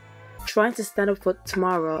 Trying to stand up for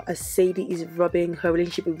Tamara as Sadie is rubbing her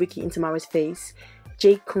relationship with Ricky in Tamara's face,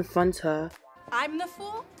 Jake confronts her. I'm the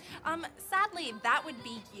fool? Sadly, that would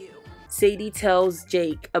be you. Sadie tells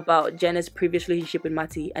Jake about Jenna's previous relationship with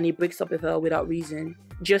Matty, and he breaks up with her without reason,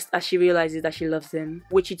 just as she realizes that she loves him,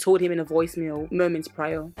 which he told him in a voicemail moments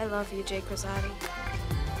prior. I love you, Jake Rosati.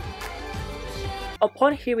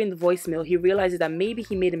 Upon hearing the voicemail, he realizes that maybe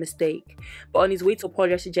he made a mistake, but on his way to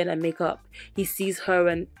apologize to Jenna and make up, he sees her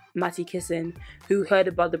and Matty kissing, who heard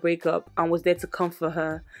about the breakup and was there to comfort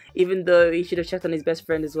her, even though he should have checked on his best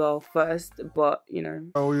friend as well first, but you know.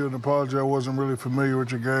 I owe you an apology. I wasn't really familiar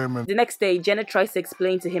with your game. The next day, Jenna tries to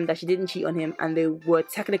explain to him that she didn't cheat on him and they were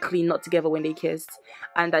technically not together when they kissed,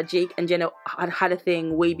 and that Jake and Jenna had a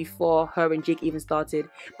thing way before her and Jake even started,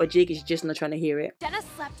 but Jake is just not trying to hear it. Jenna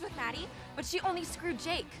slept with Maddie, but she only screwed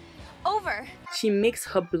Jake. Over. She makes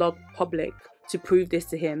her blog public to prove this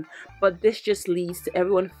to him, but this just leads to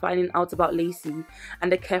everyone finding out about Lacey and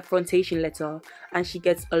the confrontation letter, and she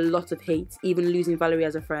gets a lot of hate, even losing Valerie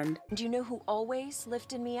as a friend. Do you know who always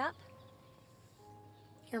lifted me up?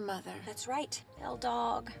 Your mother. That's right, Belle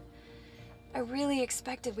Dog. I really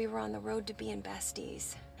expected we were on the road to being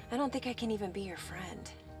besties. I don't think I can even be your friend.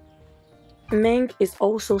 Meng is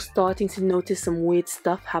also starting to notice some weird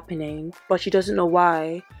stuff happening, but she doesn't know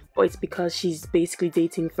why. But it's because she's basically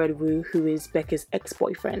dating Fred Wu, who is Becca's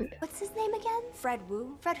ex-boyfriend. What's his name again? Fred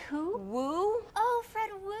Wu. Fred who? Wu? Oh, Fred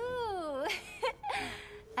Wu.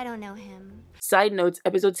 I don't know him. Side note,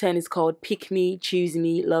 episode 10 is called Pick Me, Choose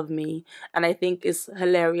Me, Love Me, and I think it's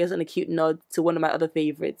hilarious and a cute nod to one of my other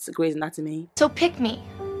favorites, Grey's Anatomy. So pick me.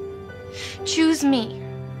 Choose me.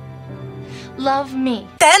 Love me.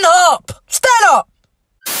 Stand up! Stand up!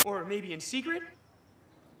 Or maybe in secret?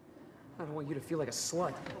 I don't want you to feel like a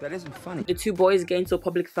slut. That isn't funny. The two boys get into a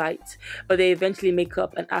public fight, but they eventually make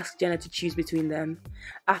up and ask Jenna to choose between them.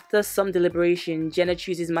 After some deliberation, Jenna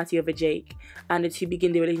chooses Matty over Jake, and the two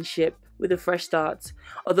begin their relationship with a fresh start,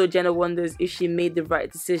 although Jenna wonders if she made the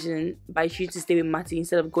right decision by choosing to stay with Matty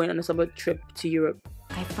instead of going on a summer trip to Europe.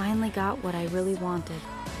 I finally got what I really wanted.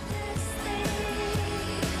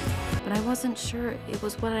 But I wasn't sure it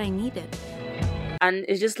was what I needed. And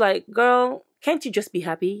it's just like, girl, can't you just be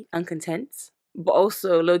happy and content? But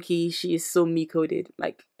also, low-key, she is so me-coded.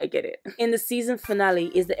 Like, I get it. In the season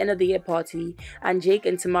finale is the end of the year party, and Jake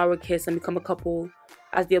and Tamara kiss and become a couple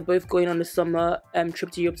as they're both going on the summer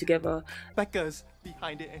trip to Europe together. Becca's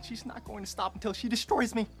behind it, and she's not going to stop until she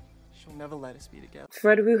destroys me. She'll never let us be together.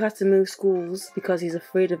 Fred Wu has to move schools because he's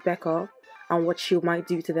afraid of Becca and what she might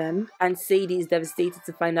do to them. And Sadie is devastated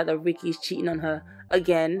to find out that Ricky is cheating on her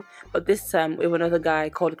again, but this time with another guy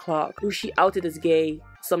called Clark, who she outed as gay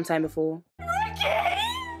sometime before.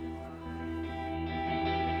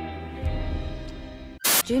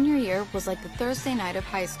 Junior year was like the Thursday night of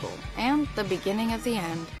high school, and the beginning of the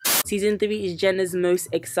end. Season 3 is Jenna's most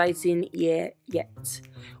exciting year yet.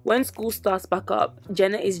 When school starts back up,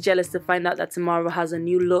 Jenna is jealous to find out that Tamara has a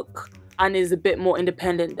new look and is a bit more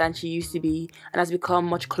independent than she used to be, and has become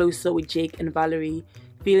much closer with Jake and Valerie,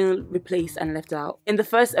 feeling replaced and left out. In the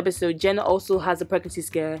first episode, Jenna also has a pregnancy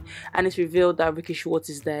scare, and it's revealed that Ricky Schwartz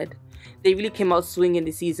is dead. They really came out swinging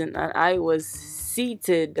this season, and I was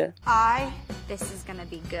seated. This is gonna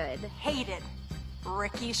be good. Hated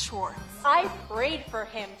Ricky Schwartz. I prayed for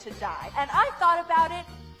him to die, and I thought about it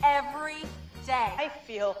every day. I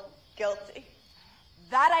feel guilty.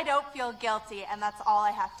 That I don't feel guilty, and that's all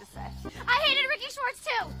I have to say. I hated Ricky Schwartz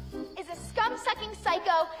too. Is a scum-sucking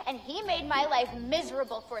psycho, and he made my life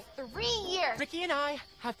miserable for 3 years. Ricky and I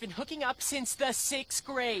have been hooking up since the 6th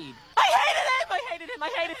grade. I hated him! I hated him! I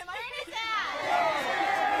hated him! I hated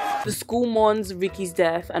him! The school mourns Ricky's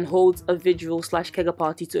death and holds a vigil/kegger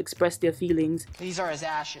party to express their feelings. These are his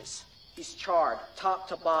ashes. He's charred, top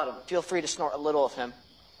to bottom. Feel free to snort a little of him.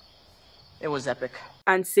 It was epic.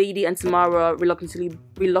 And Sadie and Tamara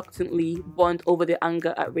reluctantly bond over their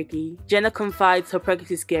anger at Ricky. Jenna confides her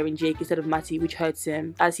pregnancy scare in Jake instead of Matty, which hurts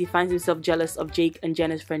him, as he finds himself jealous of Jake and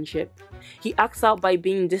Jenna's friendship. He acts out by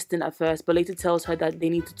being distant at first, but later tells her that they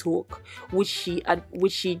need to talk, which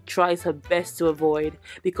she tries her best to avoid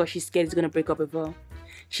because she's scared he's gonna break up with her.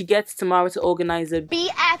 She gets Tamara to organize a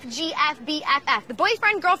BFGF, the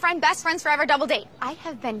boyfriend, girlfriend, best friends forever double date. I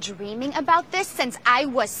have been dreaming about this since I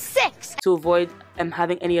was 6. to avoid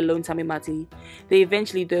having any alone time with Matty. They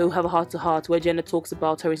eventually though have a heart-to-heart where Jenna talks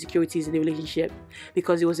about her insecurities in the relationship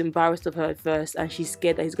because he was embarrassed of her at first and she's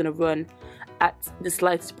scared that he's gonna run at the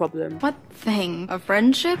slightest problem. What thing? A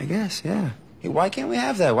friendship? I guess, yeah. Hey, why can't we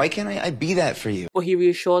have that? Why can't I be that for you? But he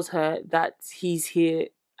reassures her that he's here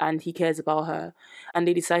and he cares about her, and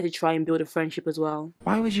they decide to try and build a friendship as well.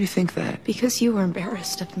 Why would you think that? Because you were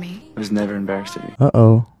embarrassed of me. I was never embarrassed of you.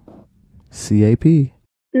 Uh-oh. CAP.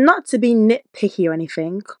 Not to be nitpicky or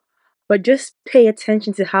anything, but just pay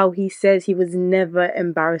attention to how he says he was never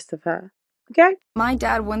embarrassed of her. Okay? My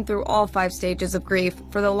dad went through all 5 stages of grief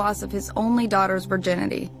for the loss of his only daughter's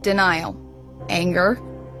virginity. Denial, anger,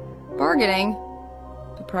 bargaining,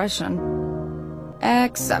 depression,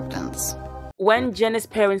 acceptance. When Jenna's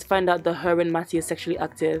parents find out that her and Matty are sexually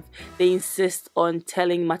active, they insist on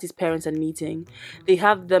telling Matty's parents and meeting. They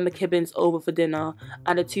have the McKibbins over for dinner,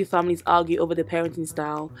 and the two families argue over their parenting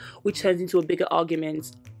style, which turns into a bigger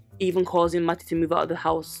argument, even causing Matty to move out of the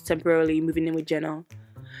house temporarily, moving in with Jenna.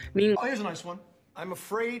 Oh, here's a nice one. I'm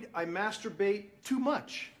afraid I masturbate too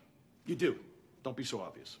much. You do. Don't be so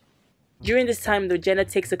obvious. During this time though, Jenna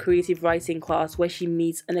takes a creative writing class where she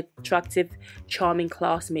meets an attractive, charming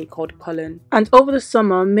classmate called Colin. And over the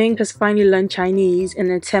summer, Ming has finally learned Chinese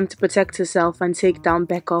in an attempt to protect herself and take down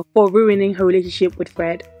Becca for ruining her relationship with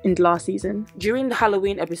Fred in the last season. During the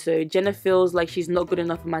Halloween episode, Jenna feels like she's not good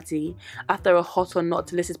enough for Matty after a Hot or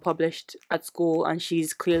Not list is published at school and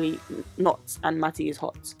she's clearly not and Matty is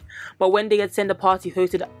hot. But when they attend a party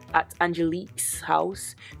hosted at Angelique's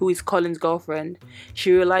house, who is Colin's girlfriend,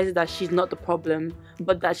 she realizes that she's not the problem,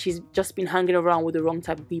 but that she's just been hanging around with the wrong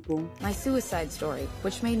type of people. My suicide story,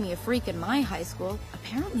 which made me a freak in my high school,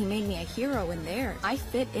 apparently made me a hero in theirs. I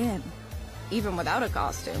fit in, even without a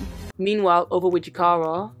costume. Meanwhile, over with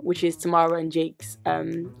Jakara, which is Tamara and Jake's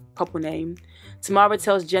couple name, Tamara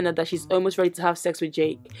tells Jenna that she's almost ready to have sex with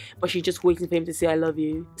Jake, but she's just waiting for him to say I love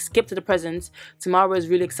you. Skip to the present, Tamara is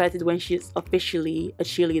really excited when she's officially a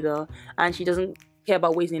cheerleader and she doesn't care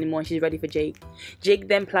about waiting anymore and she's ready for Jake. Jake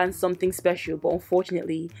then plans something special, but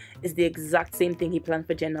unfortunately it's the exact same thing he planned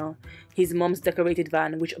for Jenna, his mom's decorated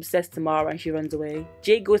van, which upsets Tamara and she runs away.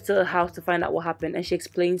 Jake goes to her house to find out what happened and she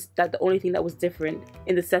explains that the only thing that was different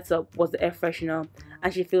in the setup was the air freshener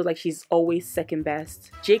and she feels like she's always second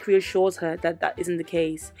best. Jake reassures her that that isn't the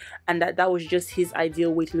case and that was just his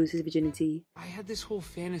ideal way to lose his virginity. I had this whole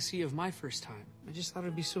fantasy of my first time. I just thought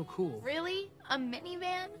it'd be so cool. Really? A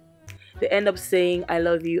minivan? They end up saying I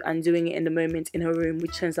love you and doing it in the moment in her room,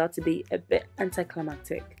 which turns out to be a bit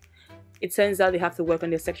anticlimactic. It turns out they have to work on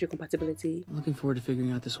their sexual compatibility. I'm looking forward to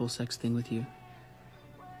figuring out this whole sex thing with you.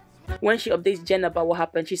 When she updates Jenna about what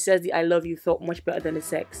happened, she says the I love you felt much better than the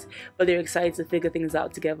sex, but they're excited to figure things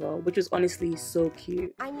out together, which was honestly so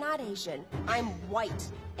cute. I'm not Asian, I'm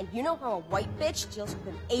white. And you know how a white bitch deals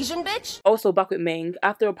with an Asian bitch? Also back with Ming,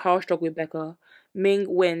 after a power struggle with Becca, Ming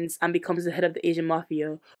wins and becomes the head of the Asian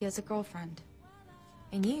mafia. He has a girlfriend.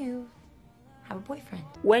 And you have a boyfriend.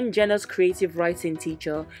 When Jenna's creative writing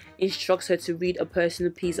teacher instructs her to read a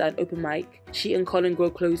personal piece at an open mic, she and Colin grow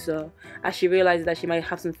closer as she realizes that she might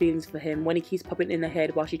have some feelings for him when he keeps popping in her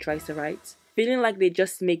head while she tries to write. Feeling like they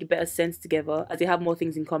just make better sense together as they have more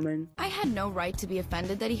things in common. I had no right to be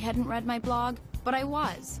offended that he hadn't read my blog, but I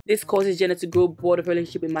was. This causes Jenna to grow bored of her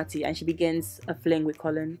relationship with Matty and she begins a fling with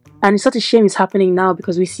Colin. And it's such a shame it's happening now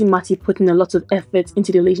because we see Matty putting a lot of effort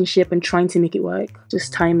into the relationship and trying to make it work.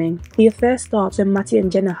 Just timing. The affair starts when Matty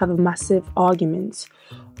and Jenna have a massive argument.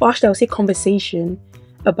 Or actually I would say conversation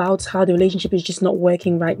about how the relationship is just not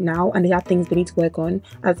working right now and they have things they need to work on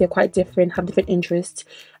as they're quite different, have different interests,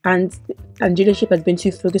 and the relationship has been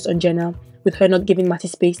too focused on Jenna with her not giving Matty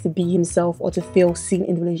space to be himself or to feel seen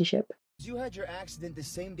in the relationship. You had your accident the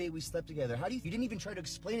same day we slept together. How do you didn't even try to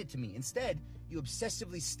explain it to me. Instead, you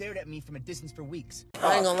obsessively stared at me from a distance for weeks.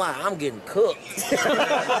 I ain't gonna lie, I'm getting cooked.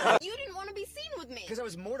 You didn't want to be seen with me. Because I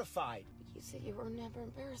was mortified. You said you were never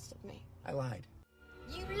embarrassed of me. I lied.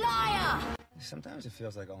 You liar! Sometimes it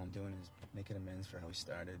feels like all I'm doing is making amends for how we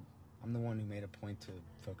started. I'm the one who made a point to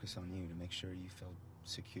focus on you, to make sure you felt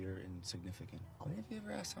secure and significant. When have you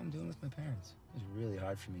ever asked how I'm doing with my parents? It was really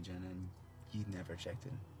hard for me, Jenna, and you never checked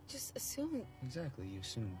in. Just assumed. Exactly, you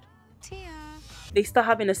assumed. Tia. They start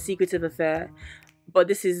having a secretive affair, but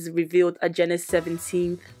this is revealed at Jenna's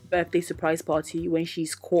 17th birthday surprise party when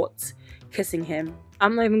she's caught kissing him.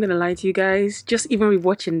 I'm not even gonna lie to you guys, just even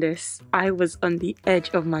rewatching this, I was on the edge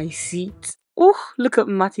of my seat. Ooh, look at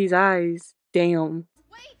Matty's eyes. Damn.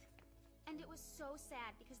 Wait! And it was so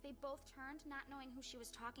sad because they both turned not knowing who she was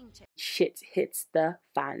talking to. Shit hits the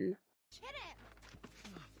fan. Hit it!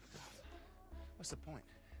 What's the point?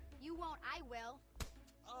 You won't, I will.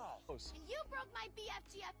 Oh. And you broke my BFF.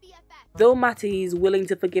 Though Matty is willing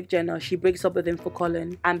to forgive Jenna, she breaks up with him for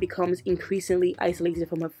Colin and becomes increasingly isolated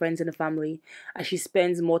from her friends and her family as she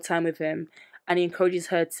spends more time with him, and he encourages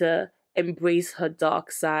her to embrace her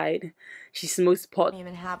dark side. She smokes pot. You don't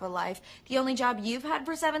even have a life. The only job you've had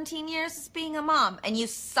for 17 years is being a mom, and you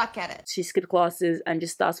suck at it. She skips classes and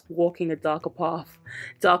just starts walking a darker path.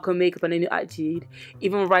 Darker makeup and a new attitude,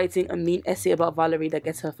 even writing a mean essay about Valerie that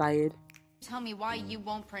gets her fired. Tell me why you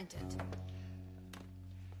won't print it.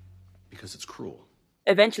 Because it's cruel.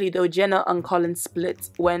 Eventually, though, Jenna and Colin split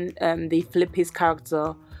when they flip his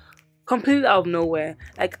character completely out of nowhere,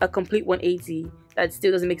 like a complete 180. That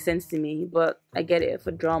still doesn't make sense to me, but I get it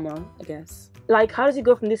for drama, I guess. Like, how does he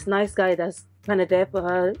go from this nice guy that's kind of there for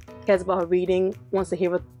her, cares about her reading, wants to hear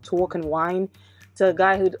her talk and whine, to a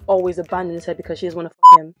guy who'd always abandons her because she doesn't want to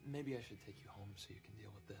f him? Maybe I should take you home so you can deal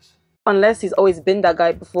with this. Unless he's always been that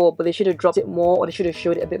guy before, but they should have dropped it more, or they should have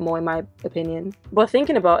showed it a bit more, in my opinion. But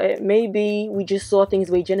thinking about it, maybe we just saw things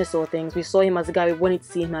the way Jenna saw things. We saw him as the guy we wanted to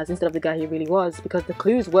see him as instead of the guy he really was, because the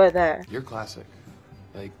clues were there. You're classic.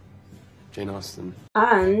 Like Jane Austen.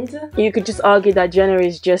 And you could just argue that Jenna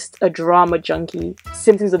is just a drama junkie.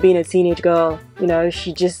 Symptoms of being a teenage girl. You know,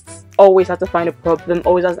 she just always has to find a problem,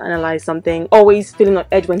 always has to analyze something, always feeling on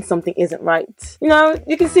edge when something isn't right. You know,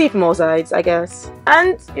 you can see it from all sides, I guess.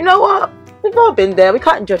 And you know what? We've all been there. We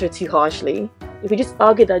can't judge her too harshly. You could just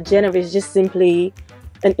argue that Jenna is just simply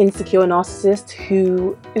an insecure narcissist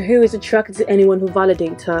who is attracted to anyone who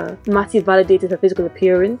validates her. Matty validated her physical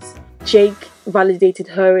appearance. Jake validated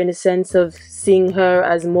her in a sense of seeing her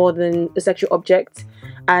as more than a sexual object,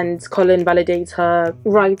 and Colin validates her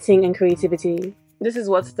writing and creativity. This is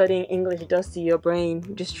what studying English does to your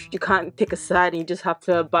brain. You can't pick a side and you just have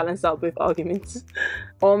to balance out both arguments.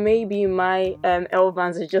 Or maybe my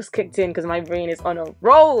L-Vans has just kicked in because my brain is on a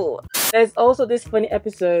roll. There's also this funny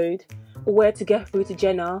episode where, to get through to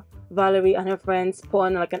Jenna, Valerie and her friends put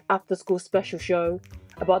on like an after-school special show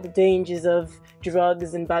about the dangers of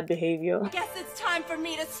drugs and bad behavior. Guess it's time for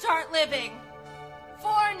me to start living.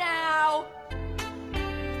 For now.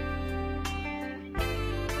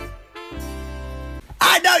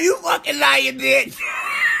 I know you fucking lying, bitch.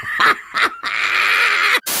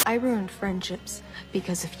 I ruined friendships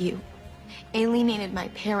because of you. Alienated my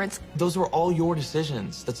parents. Those were all your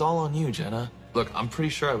decisions. That's all on you, Jenna. Look, I'm pretty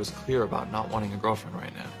sure I was clear about not wanting a girlfriend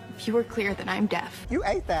right now. If you were clear, then I'm deaf. You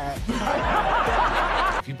ate that.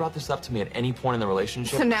 If you brought this up to me at any point in the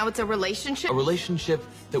relationship... So now it's a relationship? A relationship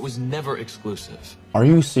that was never exclusive. Are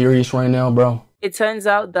you serious right now, bro? It turns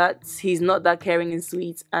out that he's not that caring and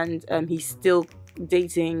sweet, and he's still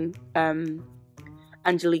dating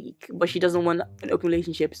Angelique, but she doesn't want an open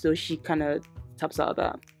relationship, so she kind of taps out of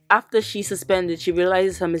that. After she's suspended, she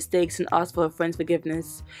realizes her mistakes and asks for her friend's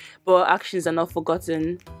forgiveness, but her actions are not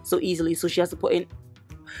forgotten so easily, so she has to put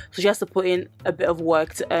in a bit of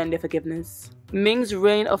work to earn their forgiveness. Ming's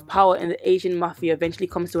reign of power in the Asian mafia eventually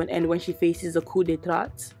comes to an end when she faces a coup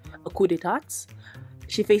d'etat. A coup d'etat?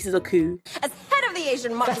 She faces a coup. As head of the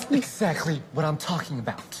Asian mafia. That's exactly what I'm talking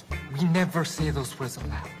about. We never say those words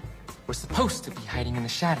aloud. We're supposed to be hiding in the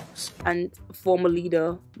shadows. And former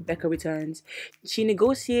leader Becca returns. She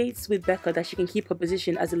negotiates with Becca that she can keep her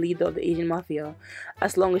position as a leader of the Asian mafia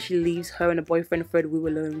as long as she leaves her and her boyfriend Fred Wu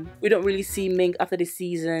alone. We don't really see Ming after this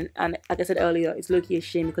season, and like I said earlier, it's low-key a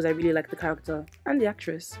shame because I really like the character and the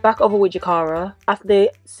actress. Back over with Jakara. After they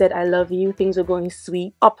said I love you, things were going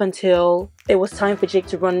sweet up until it was time for Jake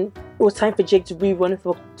to rerun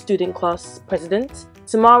for student class president.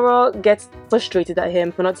 Tamara gets frustrated at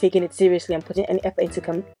him for not taking it seriously and putting any effort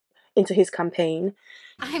into his campaign.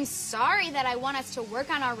 I'm sorry that I want us to work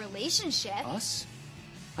on our relationship. Us?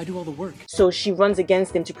 I do all the work. So she runs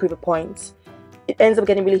against him to prove a point. It ends up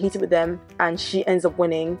getting really heated with them, and she ends up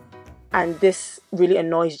winning. And this really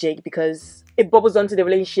annoys Jake because it bubbles onto the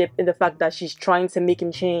relationship in the fact that she's trying to make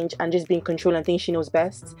him change and just be in control and think she knows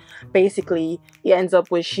best. Basically, it ends up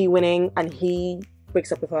with she winning and he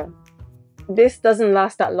breaks up with her. This doesn't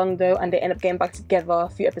last that long though, and they end up getting back together a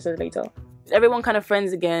few episodes later. Everyone kind of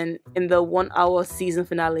friends again. In the 1-hour season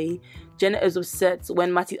finale, Jenna is upset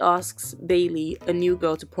when Matty asks Bailey, a new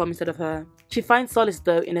girl, to prom instead of her. She finds solace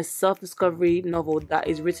though in a self-discovery novel that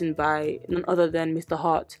is written by none other than Mr.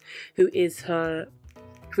 Hart, who is her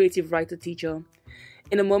creative writer teacher.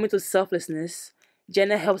 In a moment of selflessness,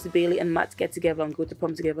 Jenna helps Bailey and Matt get together and go to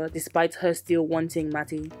prom together, despite her still wanting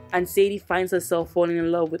Matty. And Sadie finds herself falling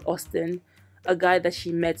in love with Austin, a guy that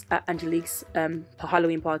she met at Angelique's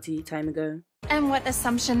Halloween party time ago. And what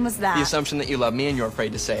assumption was that? The assumption that you love me and you're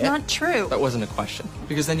afraid to say it. Not true. That wasn't a question,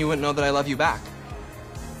 because then you wouldn't know that I love you back.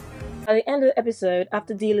 At the end of the episode,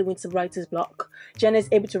 after dealing with some writer's block, Jenna is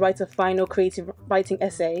able to write a final creative writing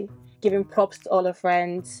essay, giving props to all her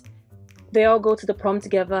friends. They all go to the prom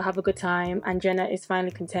together, have a good time, and Jenna is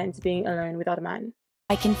finally content being alone without a man.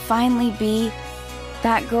 I can finally be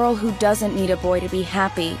that girl who doesn't need a boy to be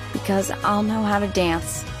happy because I'll know how to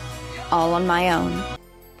dance all on my own.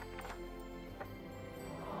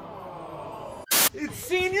 It's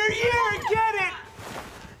senior year, get it!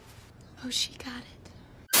 Oh, she got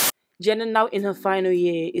it. Jenna, now in her final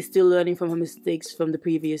year, is still learning from her mistakes from the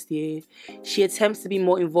previous year. She attempts to be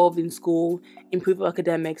more involved in school, improve her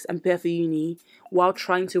academics, and prepare for uni, while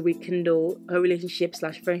trying to rekindle her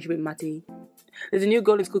relationship/friendship with Matty. There's a new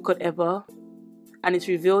girl in school called Eva, and it's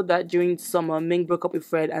revealed that during summer, Ming broke up with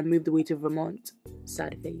Fred and moved away to Vermont.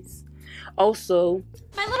 Sad face. Also,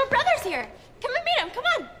 My little brother's here. Come and meet him, come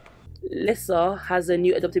on. Lissa has a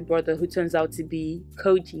new adopted brother who turns out to be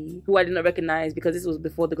Koji, who I did not recognize because this was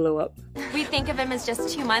before the glow up. We think of him as just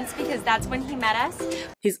 2 months because that's when he met us.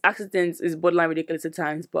 His accent is borderline ridiculous at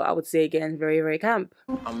times, but I would say again, very, very camp.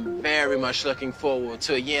 I'm very much looking forward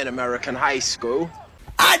to a year in American high school.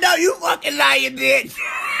 I know you fucking lying, bitch!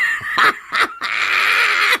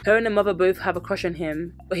 Her and her mother both have a crush on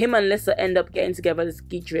him, but him and Lissa end up getting together at a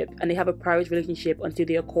ski trip, and they have a private relationship until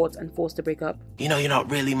they are caught and forced to break up. You know you're not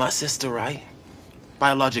really my sister, right?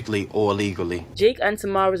 Biologically or legally. Jake and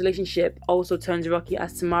Tamara's relationship also turns rocky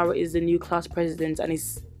as Tamara is the new class president and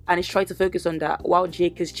is trying to focus on that, while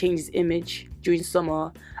Jake has changed his image during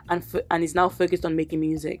summer and is now focused on making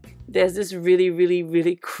music. There's this really, really,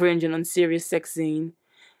 really cringe and unserious sex scene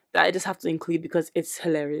that I just have to include because it's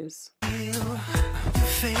hilarious.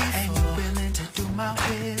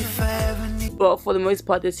 But for the most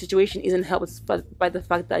part, the situation isn't helped by the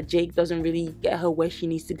fact that Jake doesn't really get her where she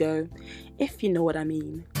needs to go, if you know what I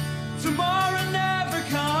mean. Tomorrow never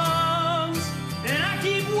comes, and I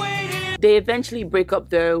keep waiting. They eventually break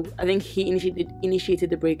up though. I think he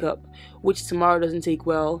initiated the breakup, which Tamara doesn't take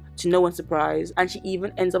well, to no one's surprise, and she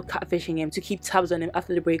even ends up catfishing him to keep tabs on him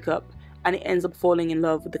after the breakup, and he ends up falling in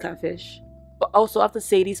love with the catfish. But also after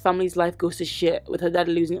Sadie's family's life goes to shit, with her dad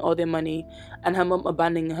losing all their money and her mum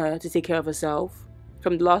abandoning her to take care of herself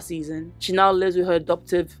from the last season, she now lives with her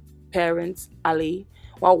adoptive parents, Ali,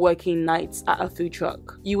 while working nights at a food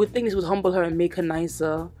truck. You would think this would humble her and make her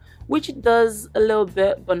nicer, which it does a little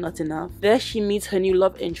bit, but not enough. There she meets her new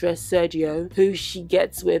love interest, Sergio, who she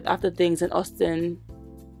gets with after things in Austin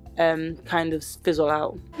kind of fizzle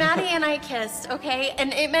out. Maddie and I kissed, okay?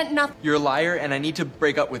 And it meant nothing. You're a liar and I need to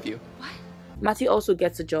break up with you. Matty also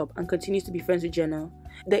gets a job and continues to be friends with Jenna.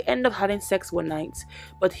 They end up having sex one night,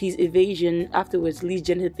 but his evasion afterwards leads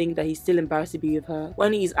Jenna to think that he's still embarrassed to be with her,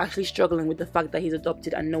 when he is actually struggling with the fact that he's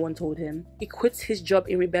adopted and no one told him. He quits his job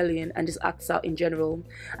in rebellion and just acts out in general,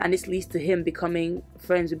 and this leads to him becoming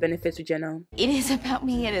friends with benefits with Jenna. It is about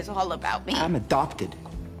me, it is all about me. I'm adopted,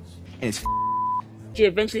 and it's She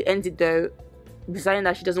eventually ends it though, deciding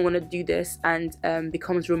that she doesn't want to do this, and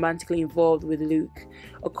becomes romantically involved with Luke,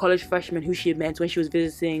 a college freshman who she met when she was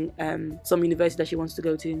visiting some university that she wants to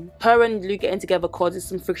go to. Her and Luke getting together causes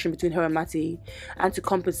some friction between her and Matty, and to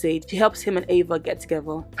compensate, she helps him and Ava get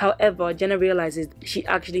together. However, Jenna realizes she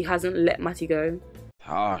actually hasn't let Matty go.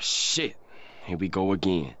 Oh shit, here we go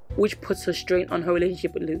again. Which puts her strain on her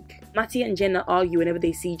relationship with Luke. Matty and Jenna argue whenever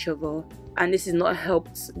they see each other, and this is not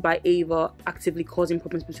helped by Ava actively causing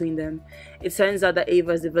problems between them. It turns out that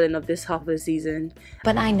Ava is the villain of this half of the season.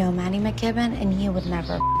 But I know Manny McKibben, and he would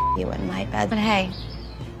never you in my bed. But hey,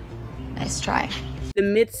 nice try. The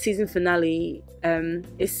mid-season finale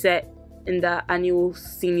is set in the annual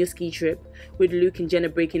senior ski trip, with Luke and Jenna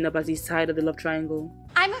breaking up as he's tired of the love triangle.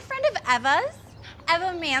 I'm a friend of Eva's.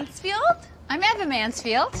 Eva Mansfield. I'm Eva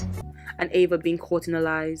Mansfield. and Ava being caught in her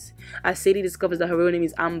lies, as Sadie discovers that her real name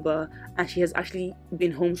is Amber and she has actually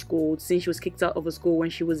been homeschooled since she was kicked out of a school when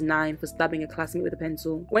she was 9 for stabbing a classmate with a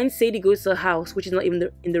pencil. When Sadie goes to her house, which is not even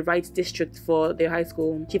in the right district for their high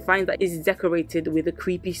school, she finds that it's decorated with a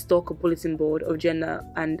creepy stalker bulletin board of Jenna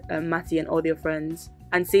and Matty and all their friends,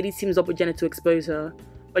 and Sadie teams up with Jenna to expose her,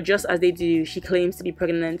 but just as they do, she claims to be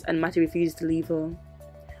pregnant and Matty refuses to leave her.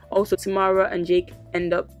 Also, Tamara and Jake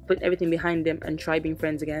end up putting everything behind them and try being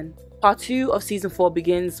friends again. Part 2 of season 4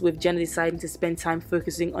 begins with Jenna deciding to spend time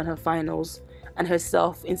focusing on her finals and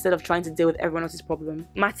herself instead of trying to deal with everyone else's problem.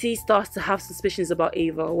 Matty starts to have suspicions about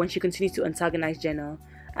Ava when she continues to antagonize Jenna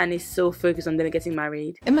and is so focused on them getting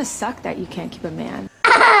married. It must suck that you can't keep a man.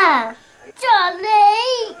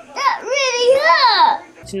 Charlie, that really hurt!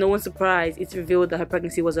 To no one's surprise, it's revealed that her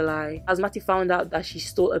pregnancy was a lie, as Matty found out that she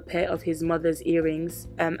stole a pair of his mother's earrings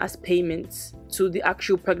as payment to the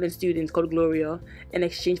actual pregnant student called Gloria in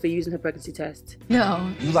exchange for using her pregnancy test.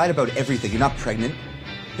 No. You lied about everything. You're not pregnant.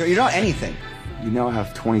 You're not anything. You now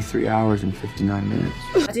have 23 hours and 59 minutes.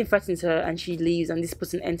 Matty threatens her and she leaves, and this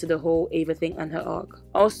puts an end to the whole Ava thing and her arc.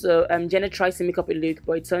 Also, Jenna tries to make up with Luke,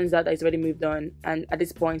 but it turns out that he's already moved on, and at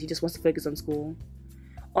this point he just wants to focus on school.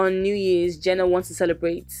 On New Year's, Jenna wants to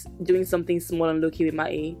celebrate doing something small and low-key with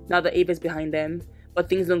Matty, now that Ava's behind them, but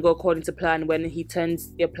things don't go according to plan when he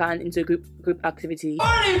turns their plan into a group activity.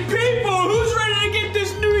 Party people! Who's ready to get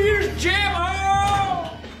this New Year's jam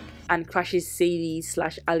on? And crashes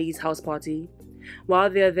Sadie/Ali's house party. While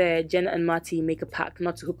they're there, Jenna and Matty make a pact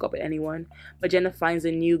not to hook up with anyone, but Jenna finds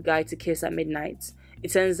a new guy to kiss at midnight.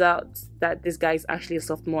 It turns out that this guy is actually a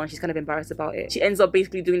sophomore and she's kind of embarrassed about it. She ends up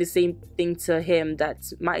basically doing the same thing to him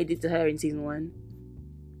that Matty did to her in season 1.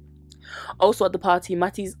 Also at the party,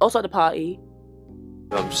 I'm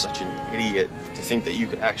such an idiot to think that you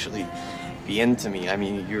could actually be into me. I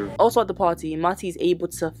mean, you're... Also at the party, Matty is able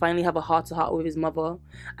to finally have a heart-to-heart with his mother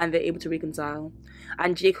and they're able to reconcile.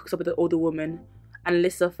 And Jake hooks up with the older woman and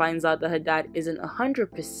Lisa finds out that her dad isn't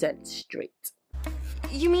 100% straight.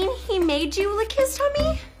 You mean he made you lick his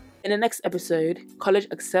tummy? In the next episode, college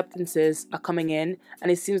acceptances are coming in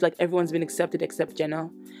and it seems like everyone's been accepted except Jenna.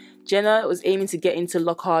 Jenna was aiming to get into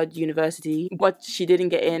Lockhart University, but she didn't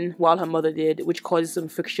get in while her mother did, which causes some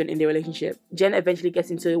friction in their relationship. Jenna eventually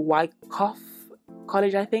gets into Wyckoff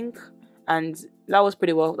College, I think, and that goes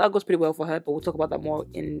pretty well for her, but we'll talk about that more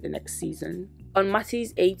in the next season. On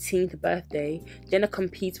Matty's 18th birthday, Jenna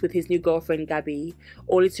competes with his new girlfriend Gabby,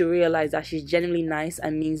 only to realize that she's genuinely nice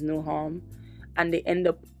and means no harm, and they end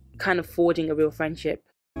up kind of forging a real friendship.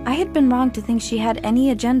 I had been wrong to think she had any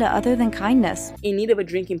agenda other than kindness. In need of a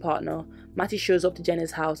drinking partner, Matty shows up to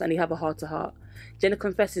Jenna's house and they have a heart-to-heart. Jenna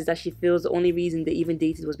confesses that she feels the only reason they even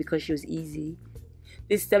dated was because she was easy.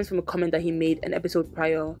 This stems from a comment that he made an episode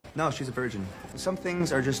prior. No, she's a virgin. Some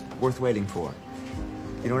things are just worth waiting for.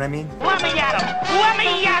 You know what I mean? Let me at him! Let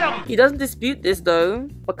me at him! He doesn't dispute this though,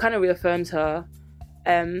 but kind of reaffirms her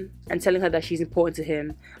and telling her that she's important to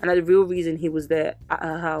him and that the real reason he was there at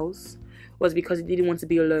her house was because he didn't want to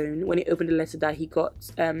be alone when he opened the letter that he got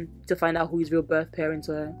to find out who his real birth parents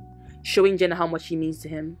were, showing Jenna how much she means to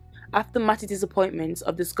him. After Matty's disappointment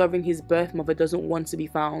of discovering his birth mother doesn't want to be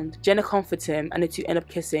found, Jenna comforts him and the two end up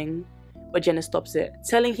kissing, but Jenna stops it,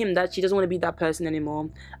 telling him that she doesn't want to be that person anymore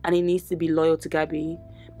and he needs to be loyal to Gabby.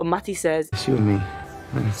 But Matty says, It's you and me,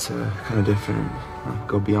 and it's kind of different.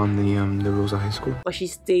 Go beyond the rules of high school. But she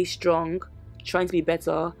stays strong, trying to be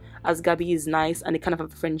better, as Gabby is nice and they kind of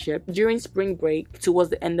have a friendship. During spring break, towards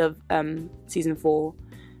the end of season 4,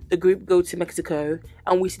 the group go to Mexico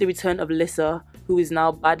and we see the return of Lisa, who is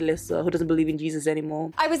now bad Lisa, who doesn't believe in Jesus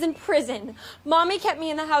anymore. I was in prison. Mommy kept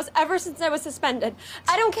me in the house ever since I was suspended.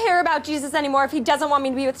 I don't care about Jesus anymore if he doesn't want me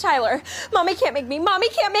to be with Tyler. Mommy can't make me. Mommy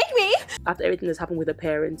can't make me! After everything that's happened with her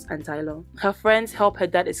parents and Tyler, her friends help her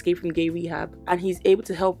dad escape from gay rehab and he's able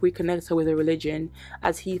to help reconnect her with her religion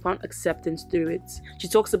as he found acceptance through it. She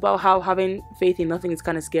talks about how having faith in nothing is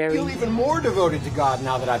kind of scary. I feel even more devoted to God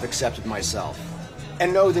now that I've accepted myself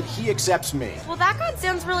and know that he accepts me. Well, that God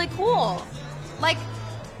sounds really cool. Like,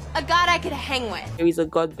 a God I could hang with. There is a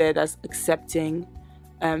God there that's accepting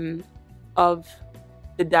of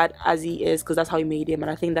the dad as he is, because that's how he made him, and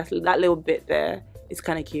I think that little bit there is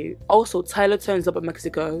kind of cute. Also, Tyler turns up at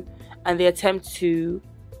Mexico and they attempt to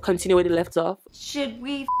continue where they left off. Should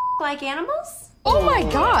we like animals? Oh my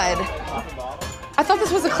god! I thought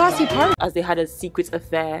this was a classy party. As they had a secret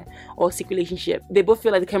affair or secret relationship. They both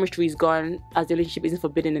feel like the chemistry is gone as the relationship isn't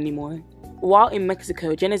forbidden anymore. While in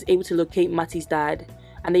Mexico, Jenna is able to locate Matty's dad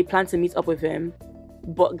and they plan to meet up with him.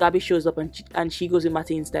 but Gabby shows up and she goes with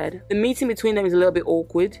Matty instead. The meeting between them is a little bit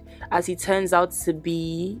awkward, as he turns out to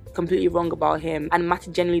be completely wrong about him, and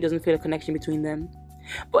Matty generally doesn't feel a connection between them.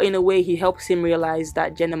 But in a way, he helps him realize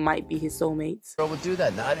that Jenna might be his soulmate. Girl would do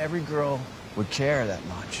that. Not every girl would care that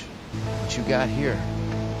much. What you got here,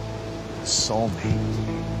 a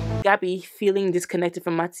soulmate. Gabby feeling disconnected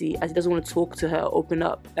from Matty, as he doesn't want to talk to her, open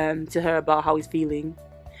up to her about how he's feeling.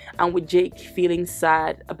 And with Jake feeling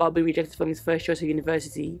sad about being rejected from his first choice of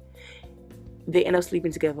university, they end up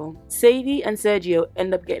sleeping together. Sadie and Sergio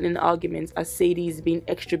end up getting in an argument, as Sadie is being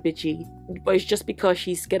extra bitchy, but it's just because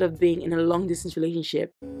she's scared of being in a long distance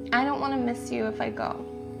relationship. I don't want to miss you if I go.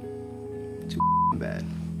 Too bad.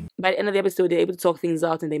 By the end of the episode, they're able to talk things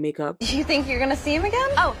out and they make up. You think you're gonna see him again?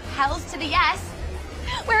 Oh, hells to the yes.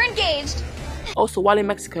 We're engaged. Also, while in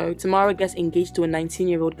Mexico, Tamara gets engaged to a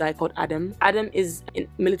 19-year-old guy called Adam. Adam is in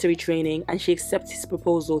military training and she accepts his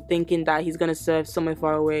proposal thinking that he's going to serve somewhere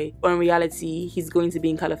far away. But in reality, he's going to be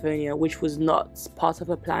in California, which was not part of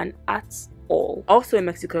her plan at all. Also in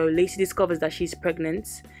Mexico, Lacey discovers that she's pregnant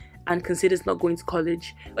and considers not going to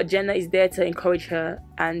college. But Jenna is there to encourage her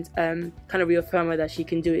and kind of reaffirm her that she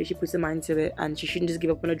can do it if she puts her mind to it, and she shouldn't just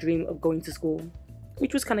give up on her dream of going to school,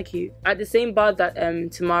 which was kind of cute. At the same bar that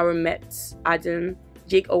Tamara met Adam,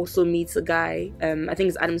 Jake also meets a guy, I think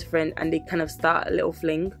it's Adam's friend, and they kind of start a little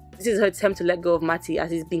fling. This is her attempt to let go of Matty,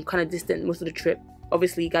 as he's been kind of distant most of the trip.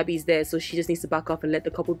 Obviously, Gabby's there, so she just needs to back up and let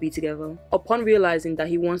the couple be together. Upon realizing that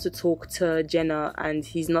he wants to talk to Jenna and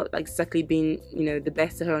he's not exactly been, the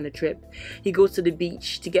best to her on the trip, he goes to the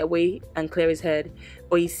beach to get away and clear his head,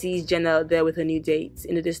 but he sees Jenna there with her new date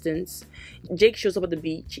in the distance. Jake shows up at the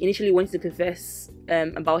beach, initially wanting to confess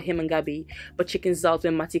about him and Gabby, but chickens out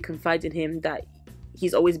when Matty confides in him that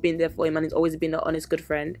he's always been there for him and he's always been an honest good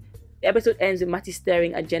friend. The episode ends with Matty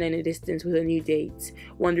staring at Jenna in the distance with her new date,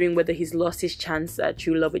 wondering whether he's lost his chance at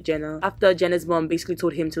true love with Jenna, after Jenna's mom basically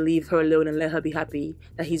told him to leave her alone and let her be happy,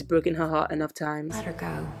 that he's broken her heart enough times. Let her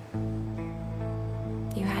go.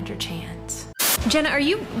 You had your chance. Jenna, are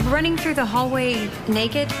you running through the hallway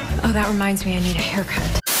naked? Oh, that reminds me, I need a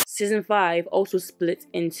haircut. Season 5, also split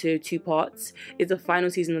into 2 parts, is the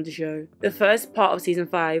final season of the show. The first part of Season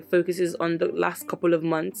 5 focuses on the last couple of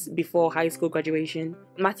months before high school graduation.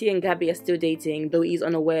 Matty and Gabby are still dating, though he's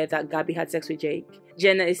unaware that Gabby had sex with Jake.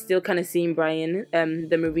 Jenna is still kind of seeing Brian,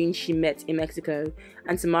 the Marine she met in Mexico,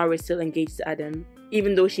 and Tamara is still engaged to Adam,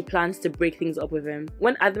 even though she plans to break things up with him.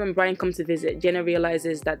 When Adam and Brian come to visit, Jenna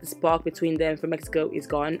realizes that the spark between them from Mexico is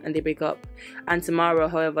gone and they break up. And Tamara,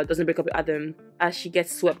 however, doesn't break up with Adam, as she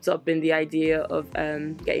gets swept up in the idea of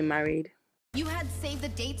getting married. You had saved the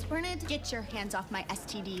dates, Bernard? Get your hands off my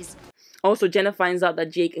STDs. Also, Jenna finds out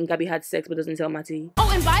that Jake and Gabby had sex but doesn't tell Matty.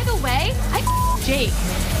 Oh, and by the way, I Jake.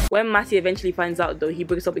 When Matty eventually finds out though, he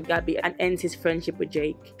breaks up with Gabby and ends his friendship with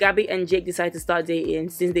Jake. Gabby and Jake decide to start dating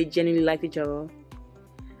since they genuinely liked each other.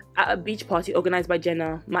 At a beach party organized by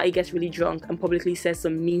Jenna, Matty gets really drunk and publicly says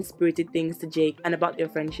some mean-spirited things to Jake and about their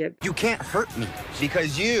friendship. You can't hurt me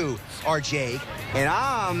because you are Jake and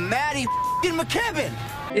I'm Matty McKibben.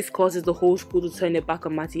 This causes the whole school to turn their back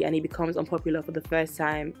on Matty and he becomes unpopular for the first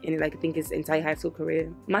time in I think his entire high school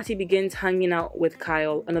career. Matty begins hanging out with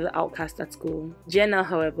Kyle, another outcast at school. Jenna,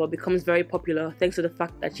 however, becomes very popular thanks to the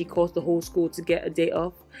fact that she caused the whole school to get a day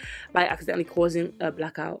off by accidentally causing a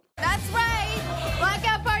blackout. That's right!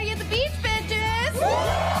 Blackout party at the beach, bitches!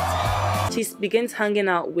 She begins hanging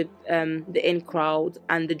out with the in crowd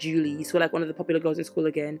and the Julies, who are one of the popular girls in school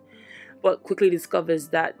again, but quickly discovers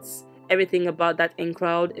that everything about that in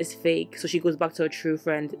crowd is fake, so she goes back to her true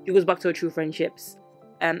friend. She goes back to her true friendships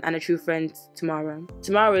and a true friend, Tamara.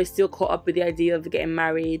 Tamara is still caught up with the idea of getting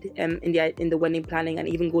married in the wedding planning, and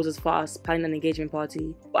even goes as far as planning an engagement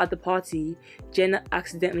party. But at the party, Jenna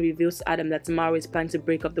accidentally reveals to Adam that Tamara is planning to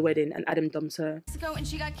break up the wedding and Adam dumps her. And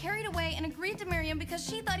she got carried away and agreed to marry him because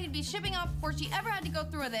she thought he'd be shipping off before she ever had to go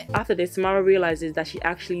through with it. After this, Tamara realizes that she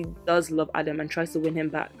actually does love Adam and tries to win him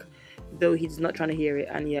back, though he's not trying to hear it,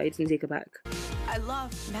 and yeah, it didn't take her back. I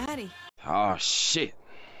love Maddie. Oh shit,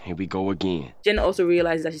 here we go again. Jenna also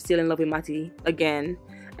realizes that she's still in love with Matty again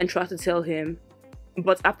and tries to tell him,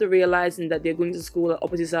 but after realizing that they're going to school at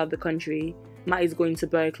opposite side of the country, Matt is going to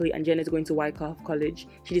Berkeley and Jenna is going to Wyckoff College,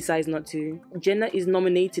 she decides not to. Jenna is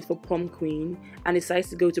nominated for prom queen and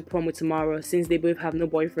decides to go to prom with Tamara since they both have no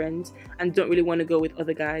boyfriend and don't really want to go with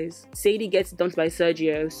other guys. Sadie gets dumped by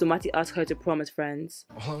Sergio, so Matty asks her to prom as friends.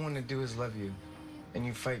 All I want to do is love you, and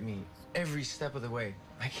you fight me every step of the way.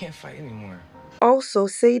 I can't fight anymore. Also,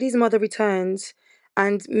 Sadie's mother returns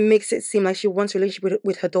and makes it seem like she wants a relationship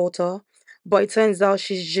with her daughter, but it turns out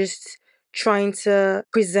she's just trying to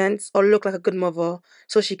present or look like a good mother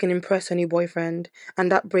so she can impress her new boyfriend,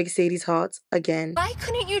 and that breaks Sadie's heart again. Why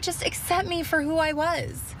couldn't you just accept me for who I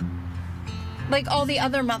was? Like all the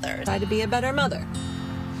other mothers. Try to be a better mother.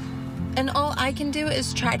 And all I can do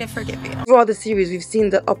is try to forgive you. Throughout the series, we've seen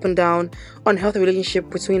the up and down, unhealthy relationship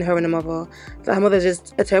between her and her mother. That her mother is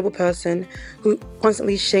just a terrible person who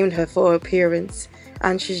constantly shamed her for her appearance,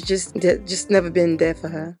 and she's just never been there for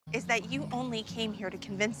her. Is that you only came here to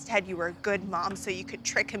convince Ted you were a good mom so you could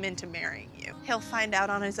trick him into marrying you. He'll find out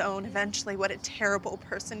on his own eventually what a terrible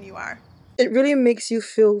person you are. It really makes you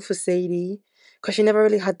feel for Sadie, because she never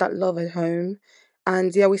really had that love at home.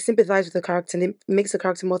 And yeah, we sympathize with the character, and it makes the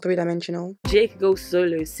character more three-dimensional. Jake goes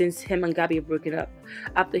solo since him and Gabby have broken up,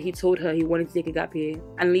 after he told her he wanted to take a gap year.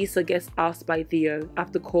 And Lisa gets asked by Theo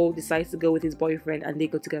after Cole decides to go with his boyfriend and they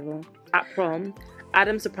go together. At prom,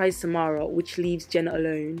 Adam surprises Tamara, which leaves Jenna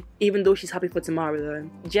alone, even though she's happy for Tamara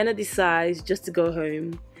though. Jenna decides just to go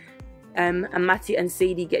home. And Matty and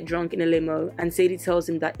Sadie get drunk in a limo, and Sadie tells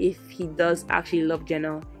him that if he does actually love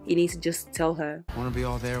Jenna, he needs to just tell her. I want to be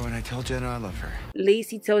all there when I tell Jenna I love her.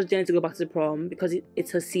 Lacey tells Jenna to go back to the prom because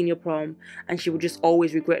it's her senior prom, and she would just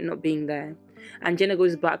always regret not being there. And Jenna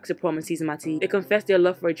goes back to prom and sees Matty. They confess their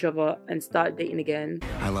love for each other and start dating again.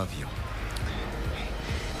 I love you.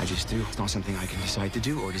 I just do. It's not something I can decide to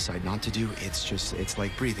do or decide not to do. It's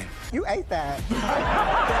like breathing. You ate that.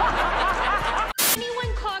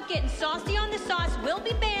 Anyone caught getting saucy on the sauce will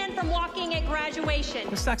be banned from walking at graduation.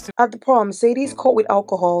 At the prom, Sadie's caught with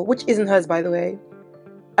alcohol, which isn't hers by the way,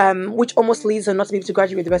 which almost leads her not to be able to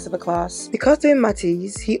graduate the rest of the class. Because they're in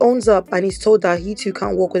Matty's, he owns up and he's told that he too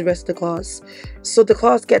can't walk with the rest of the class. So the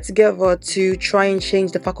class get together to try and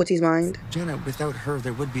change the faculty's mind. Jenna, without her,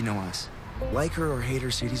 there would be no us. Like her or hate her,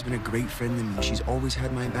 Sadie's been a great friend to me. She's always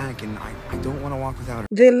had my back, and I don't want to walk without her.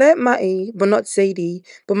 They let Matty, but not Sadie.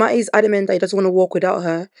 But Matty's adamant that he doesn't want to walk without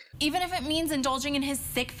her. Even if it means indulging in his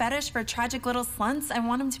sick fetish for tragic little slunts, I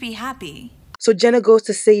want him to be happy. So Jenna goes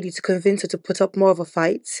to Sadie to convince her to put up more of a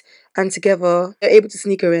fight, and together they're able to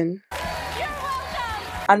sneak her in.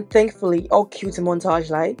 And thankfully, all cute and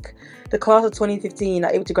montage-like, the class of 2015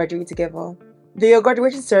 are able to graduate together. Their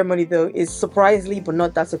graduation ceremony though is surprisingly, but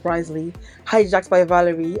not that surprisingly, hijacked by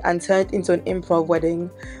Valerie and turned into an improv wedding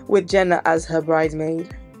with Jenna as her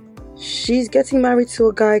bridesmaid. She's getting married to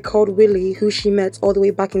a guy called Willie who she met all the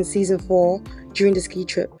way back in season 4 during the ski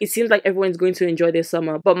trip. It seems like everyone's going to enjoy their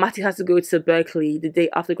summer, but Matty has to go to Berkeley the day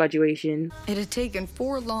after graduation. It had taken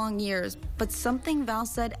 4 long years, but something Val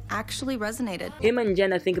said actually resonated. Him and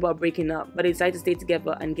Jenna think about breaking up, but they decide to stay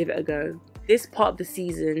together and give it a go. This part of the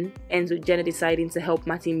season ends with Jenna deciding to help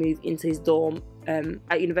Matty move into his dorm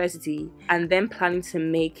at university, and then planning to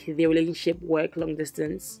make their relationship work long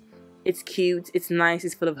distance. It's cute, it's nice,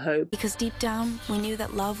 it's full of hope. Because deep down, we knew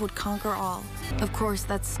that love would conquer all. Of course,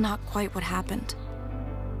 that's not quite what happened.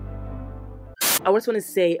 I just want to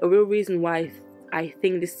say, a real reason why I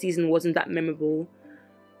think this season wasn't that memorable,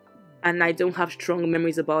 and I don't have strong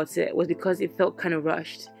memories about it, was because it felt kind of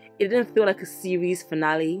rushed. It didn't feel like a series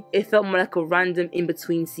finale. It felt more like a random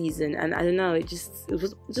in-between season, and I don't know, it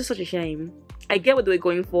was just such a shame. I get what they were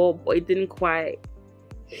going for, but it didn't quite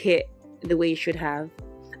hit the way it should have.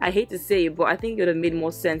 I hate to say it, but I think it would have made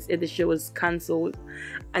more sense if the show was cancelled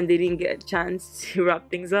and they didn't get a chance to wrap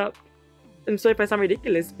things up. I'm sorry if I sound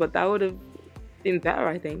ridiculous, but that would have been better,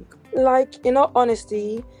 I think. Like, in all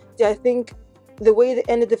honesty, I think the way they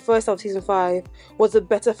ended the first half of season 5 was a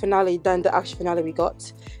better finale than the actual finale we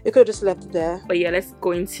got. It could have just left it there. But yeah, let's go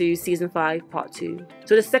into season 5 part 2.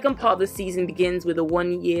 So the second part of the season begins with a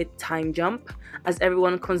 1-year time jump as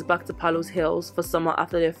everyone comes back to Palos Hills for summer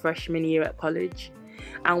after their freshman year at college.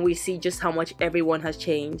 And we see just how much everyone has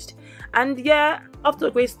changed. And yeah, after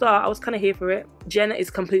a great start, I was kind of here for it. Jenna is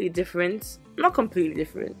completely different. Not completely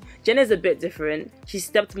different. Jenna is a bit different. She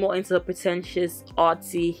stepped more into her pretentious,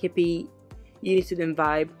 artsy, hippie, uni student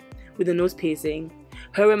vibe with a nose piercing.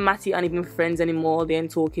 Her and Matty aren't even friends anymore, they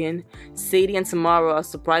ain't talking. Sadie and Tamara are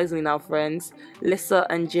surprisingly now friends. Lisa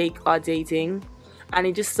and Jake are dating. And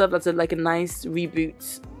it just served as a nice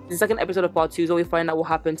reboot. The second episode of part 2 is where we find out what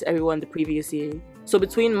happened to everyone the previous year. So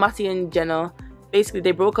between Matty and Jenna, basically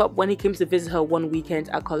they broke up when he came to visit her one weekend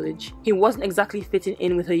at college. He wasn't exactly fitting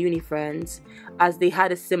in with her uni friends, as they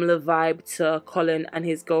had a similar vibe to Colin and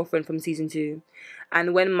his girlfriend from season 2.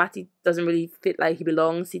 And when Matty doesn't really fit like he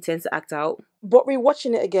belongs, he tends to act out. But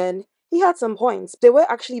rewatching it again, he had some points. They were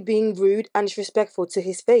actually being rude and disrespectful to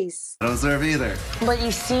his face. I don't deserve either. But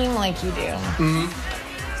you seem like you do. Mm-hmm.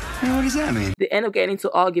 What does that mean? They end up getting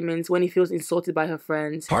into arguments when he feels insulted by her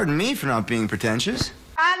friends. Pardon me for not being pretentious.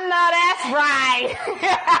 I know that's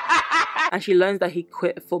right. and she learns that he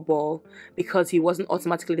quit football because he wasn't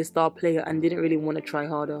automatically the star player and didn't really want to try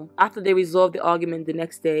harder. After they resolve the argument the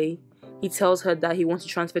next day, he tells her that he wants to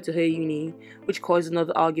transfer to her uni, which causes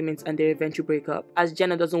another argument and their eventual breakup, as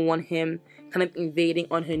Jenna doesn't want him kind of invading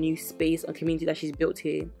on her new space and community that she's built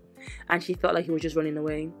here, and she felt like he was just running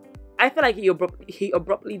away. I feel like he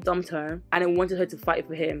abruptly dumped her and wanted her to fight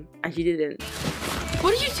for him, and she didn't.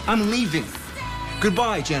 What are you I'm leaving.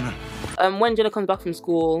 Goodbye, Jenna. When Jenna comes back from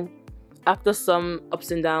school, after some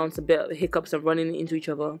ups and downs, a bit of hiccups and running into each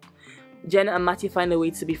other, Jenna and Matty find a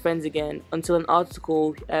way to be friends again until an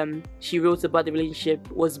article she wrote about the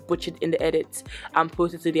relationship was butchered in the edit and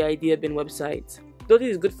posted to the Idea Bin website. Though this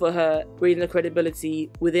is good for her, raising her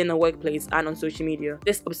credibility within her workplace and on social media,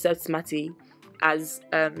 this upsets Matty as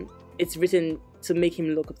it's written to make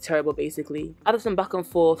him look terrible basically. After some back and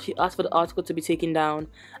forth, she asks for the article to be taken down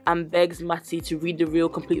and begs Matty to read the real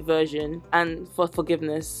complete version and for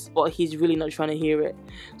forgiveness, but he's really not trying to hear it.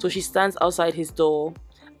 So she stands outside his door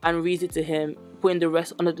and reads it to him, putting the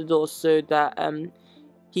rest under the door so that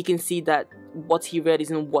he can see that what he read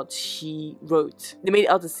isn't what she wrote. They made it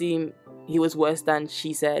out to seem he was worse than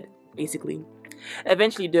she said, basically.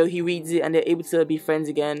 Eventually though, he reads it and they're able to be friends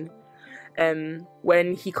again.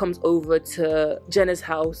 When he comes over to Jenna's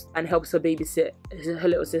house and helps her babysit her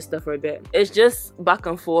little sister for a bit. It's just back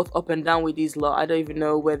and forth, up and down with these lot. I don't even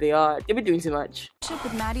know where they are. They've been doing too much. My relationship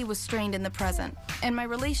with Maddie was strained in the present, and my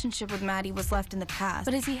relationship with Maddie was left in the past.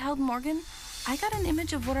 But as he held Morgan, I got an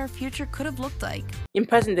image of what our future could have looked like. In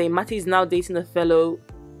present day, Matty is now dating a fellow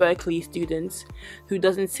Berkeley student who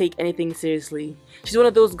doesn't take anything seriously. She's one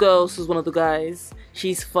of those girls who's one of the guys.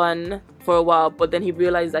 She's fun for a while, but then he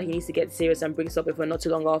realized that he needs to get serious and breaks up with her not too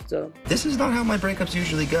long after. This is not how my breakups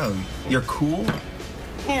usually go. You're cool?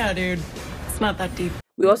 Yeah, dude. It's not that deep.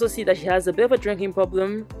 We also see that she has a bit of a drinking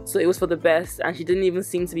problem, so it was for the best, and she didn't even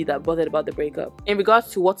seem to be that bothered about the breakup. In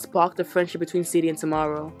regards to what sparked the friendship between Sadie and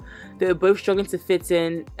Tamara, they were both struggling to fit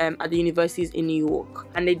in at the universities in New York,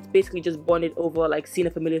 and they basically just bonded over like seeing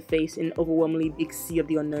a familiar face in an overwhelmingly big sea of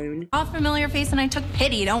the unknown. A familiar face and I took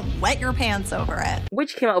pity. Don't wet your pants over it.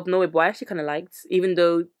 Which came out of nowhere, but I actually kind of liked, even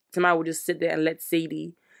though Tamara would just sit there and let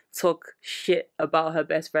Sadie talk shit about her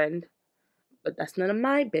best friend. But that's none of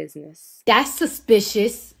my business. That's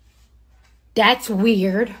suspicious. That's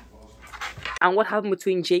weird. And what happened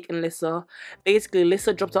between Jake and Lissa? Basically,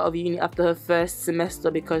 Lissa dropped out of uni after her first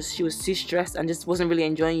semester because she was too stressed and just wasn't really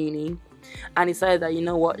enjoying uni. And decided that, you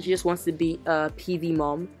know what, she just wants to be a PV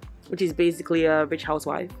mom, which is basically a rich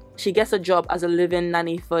housewife. She gets a job as a live-in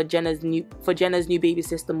nanny for Jenna's new baby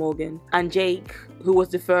sister Morgan. And Jake, who was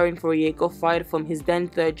deferring for a year, got fired from his then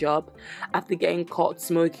third job after getting caught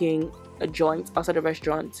smoking a joint outside a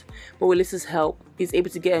restaurant. But with Lissa's help, he's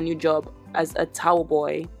able to get a new job as a towel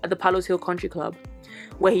boy at the Palos Hill Country Club,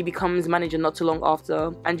 where he becomes manager not too long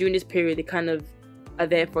after. And during this period, they kind of are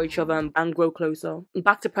there for each other and grow closer.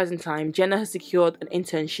 Back to present time, Jenna has secured an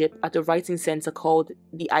internship at a writing center called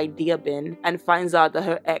the Idea Bin and finds out that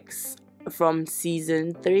her ex from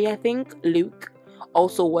season 3, I think, Luke,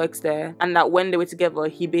 also works there, and that when they were together,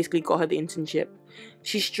 he basically got her the internship.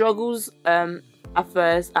 She struggles at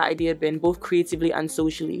first at Idea Bin, both creatively and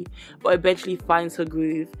socially, but eventually finds her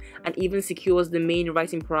groove and even secures the main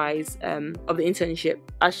writing prize of the internship,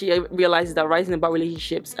 as she realizes that writing about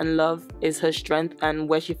relationships and love is her strength and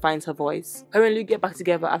where she finds her voice. Her and Luke get back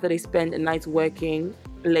together after they spend a night working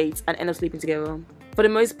late and end up sleeping together. For the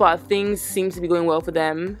most part, things seem to be going well for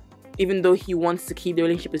them, even though he wants to keep the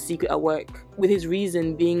relationship a secret at work, with his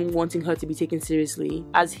reason being wanting her to be taken seriously,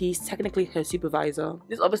 as he's technically her supervisor.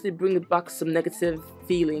 This obviously brings back some negative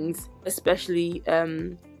feelings, especially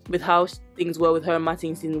with how things were with her and Matty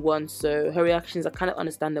in season 1, so her reactions are kind of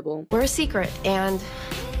understandable. We're a secret, and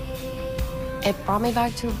it brought me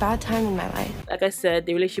back to a bad time in my life. Like I said,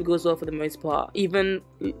 the relationship goes well for the most part, even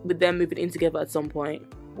with them moving in together at some point.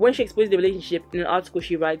 When she exposes the relationship in an article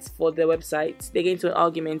she writes for their website, they get into an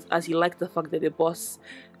argument as he liked the fact that the boss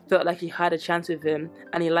felt like he had a chance with him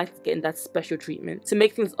and he liked getting that special treatment. To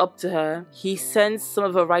make things up to her, he sends some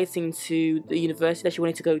of her writing to the university that she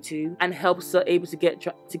wanted to go to and helps her able to get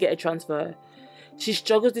a transfer. She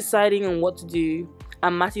struggles deciding on what to do,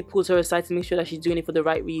 and Matty pulls her aside to make sure that she's doing it for the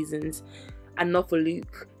right reasons and not for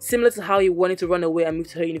Luke, similar to how he wanted to run away and move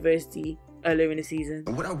to her university earlier in the season.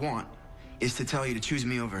 What I want is to tell you to choose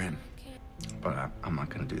me over him. But I'm not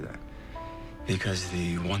gonna do that. Because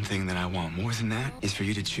the one thing that I want more than that is for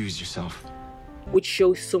you to choose yourself. Which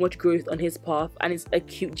shows so much growth on his path, and it's a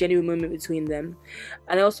cute, genuine moment between them.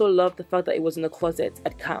 And I also love the fact that it was in a closet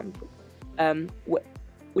at camp,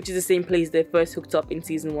 which is the same place they first hooked up in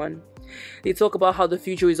season 1. They talk about how the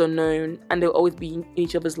future is unknown and they'll always be in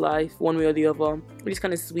each other's life one way or the other, which is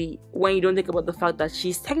kind of sweet when you don't think about the fact that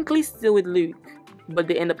she's technically still with Luke, but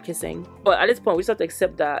they end up kissing. But at this point, we just have to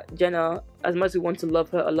accept that Jenna, as much as we want to love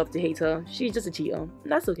her or love to hate her, she's just a cheater.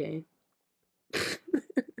 And that's okay.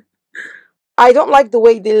 I don't like the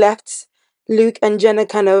way they left Luke and Jenna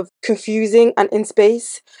kind of confusing and in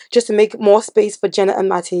space, just to make more space for Jenna and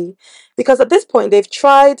Matty. Because at this point, they've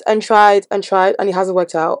tried and tried and tried and it hasn't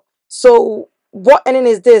worked out. So what ending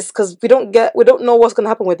is this? Because we don't know what's going to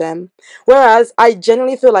happen with them. Whereas I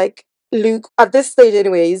genuinely feel like Luke, at this stage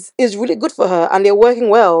anyways, is really good for her and they're working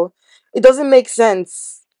well. It doesn't make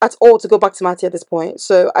sense at all to go back to Matty at this point.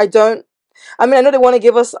 So I know they want to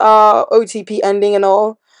give us our OTP ending and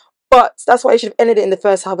all, but that's why I should have ended it in the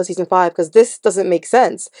first half of season 5, because this doesn't make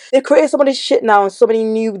sense. They've created so much shit now and so many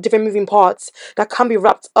new different moving parts that can be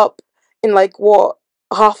wrapped up in like, what,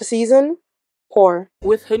 half a season? Poor.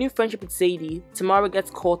 With her new friendship with Sadie, Tamara gets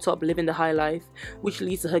caught up living the high life, which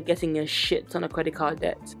leads to her getting a shit ton of credit card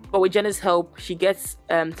debt. But with Jenna's help, she gets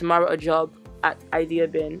Tamara a job at Idea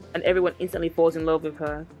Bin and everyone instantly falls in love with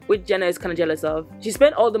her, which Jenna is kind of jealous of. She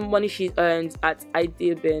spent all the money she earned at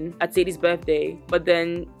Idea Bin at Sadie's birthday, but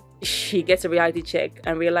then she gets a reality check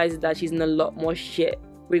and realizes that she's in a lot more shit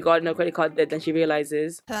regarding her credit card debt than she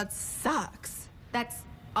realizes. That sucks. That's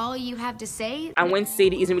all you have to say? And when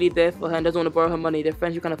Sadie isn't really there for her and doesn't want to borrow her money, their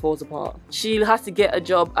friendship kind of falls apart. She has to get a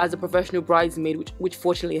job as a professional bridesmaid, which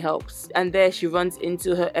fortunately helps. And there she runs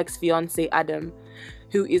into her ex-fiance Adam,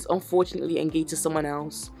 who is unfortunately engaged to someone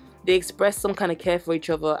else. They express some kind of care for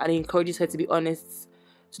each other and he encourages her to be honest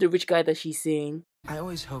to the rich guy that she's seeing. I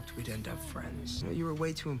always hoped we'd end up friends. You were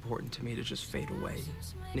way too important to me to just fade away.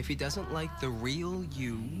 And if he doesn't like the real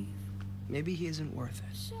you, maybe he isn't worth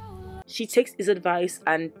it. She takes his advice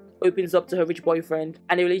and opens up to her rich boyfriend,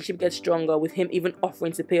 and the relationship gets stronger, with him even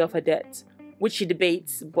offering to pay off her debt, which she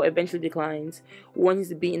debates but eventually declines, wanting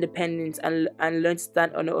to be independent and learn to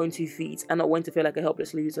stand on her own 2 feet and not want to feel like a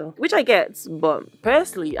helpless loser. Which I get, but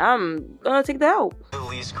personally, I'm gonna take the help. The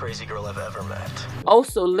least crazy girl I've ever met.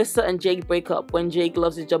 Also, Lissa and Jake break up when Jake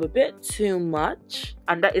loves his job a bit too much,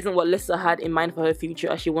 and that isn't what Lissa had in mind for her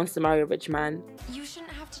future, as she wants to marry a rich man. You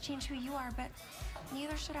shouldn't have to change who you are, but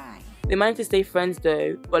neither should I. They manage to stay friends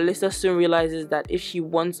though, but Lissa soon realizes that if she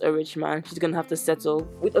wants a rich man, she's gonna have to settle.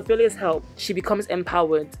 With Ophelia's help, she becomes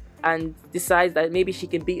empowered and decides that maybe she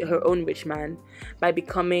can beat her own rich man by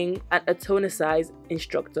becoming an atonicized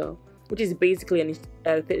instructor, which is basically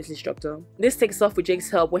a fitness instructor. This takes off with Jake's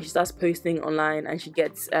help when she starts posting online, and she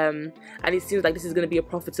gets and it seems like this is going to be a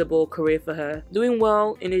profitable career for her. Doing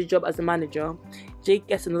well in his job as a manager, Jake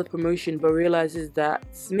gets another promotion but realizes that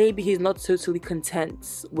maybe he's not totally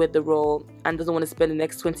content with the role and doesn't want to spend the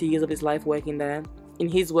next 20 years of his life working there. In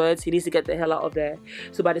his words, he needs to get the hell out of there.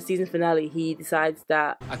 So by the season finale, he decides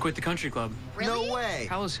that I quit the country club. Really? No way.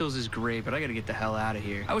 Palos Hills is great, but I gotta get the hell out of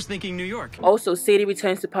here. I was thinking New York. Also, Sadie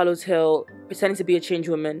returns to Palos Hill, pretending to be a change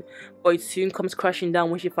woman, but it soon comes crashing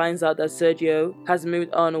down when she finds out that Sergio has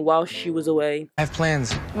moved on while she was away. I have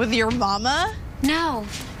plans. With your mama? No,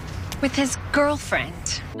 with his girlfriend.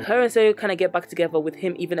 Her and Sergio kind of get back together, with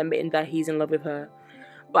him even admitting that he's in love with her.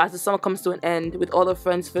 But as the summer comes to an end, with all her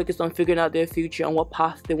friends focused on figuring out their future and what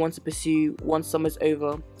path they want to pursue once summer's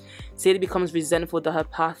over, Sadie becomes resentful that her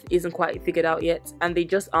path isn't quite figured out yet, and they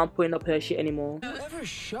just aren't putting up her shit anymore. Ever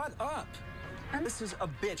shut up? This is a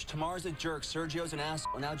bitch. Tamara's a jerk. Sergio's an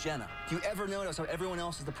asshole. Now Jenna. Do you ever notice how everyone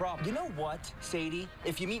else is the problem? You know what, Sadie?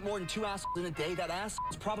 If you meet more than 2 assholes in a day, that asshole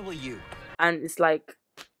is probably you. And it's like,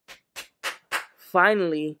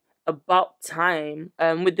 finally, about time.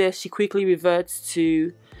 With this, she quickly reverts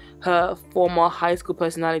to her former high school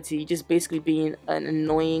personality, just basically being an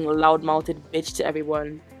annoying, loud-mouthed bitch to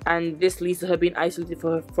everyone. And this leads to her being isolated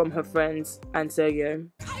from her friends and Sergio.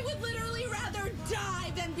 I would literally rather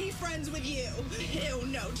die than be friends with you. Ew,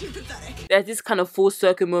 no, too pathetic. There's this kind of full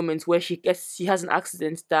circle moment where she has an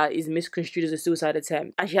accident that is misconstrued as a suicide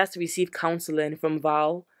attempt, and she has to receive counseling from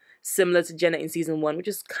Val, similar to Jenna in season 1, which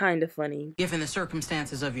is kind of funny. Given the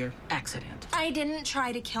circumstances of your accident. I didn't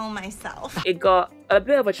try to kill myself. It got a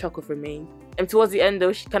bit of a chuckle from me. And towards the end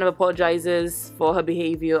though, she kind of apologizes for her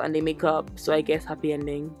behavior and they make up, so I guess happy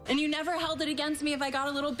ending. And you never held it against me if I got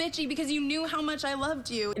a little bitchy because you knew how much I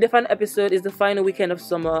loved you. The final episode is the final weekend of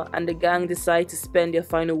summer, and the gang decide to spend their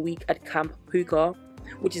final week at Camp Puka,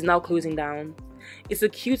 which is now closing down. It's a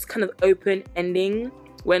cute kind of open ending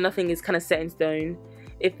where nothing is kind of set in stone.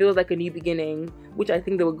 It feels like a new beginning, which I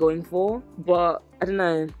think they were going for, but I don't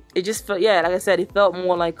know. It just felt, yeah, like I said, it felt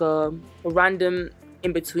more like a random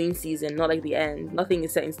in-between season, not like the end. Nothing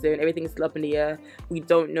is set in stone, everything is still up in the air. We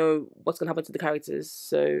don't know what's gonna happen to the characters,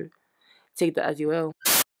 so take that as you will.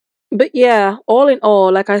 But yeah, all in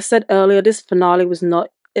all, like I said earlier, this finale was not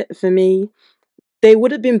it for me. They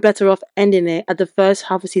would have been better off ending it at the first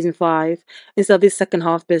half of season 5 instead of this second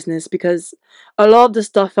half business, because a lot of the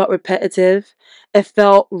stuff felt repetitive. It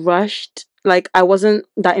felt rushed. Like, I wasn't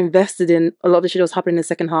that invested in a lot of the shit that was happening in the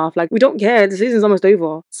second half. Like, we don't care. The season's almost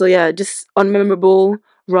over. So yeah, just unmemorable,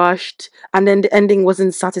 rushed, and then the ending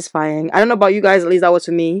wasn't satisfying. I don't know about you guys, at least that was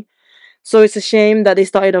for me. So it's a shame that they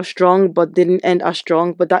started off strong but didn't end as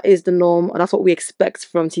strong. But that is the norm. That's what we expect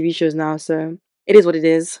from TV shows now. So it is what it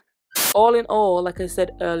is. All in all, like I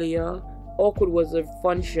said earlier, Awkward was a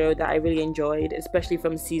fun show that I really enjoyed, especially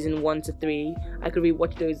from season 1 to 3. I could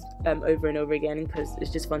rewatch those over and over again because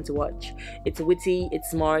it's just fun to watch. It's witty,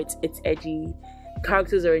 it's smart, it's edgy.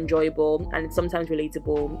 Characters are enjoyable and it's sometimes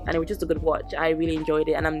relatable, and it was just a good watch. I really enjoyed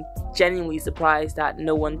it, and I'm genuinely surprised that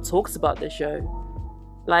no one talks about the show.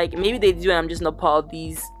 Like, maybe they do and I'm just not part of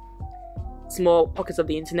these small pockets of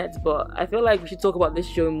the internet, but I feel like we should talk about this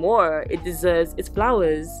show more. It deserves its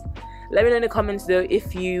flowers. Let me know in the comments though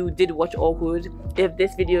if you did watch Awkward,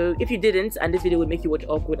 if you didn't and this video would make you watch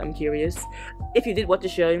Awkward. I'm curious. If you did watch the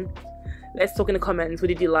show, let's talk in the comments. What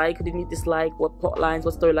did you like? What did you dislike? What plot lines,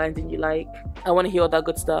 what storylines did you like? I want to hear all that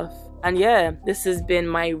good stuff. And yeah, this has been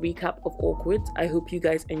my recap of Awkward. I hope you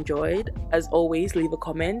guys enjoyed. As always, leave a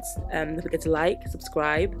comment. Don't forget to like,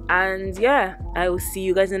 subscribe, and yeah, I will see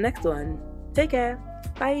you guys in the next one. Take care.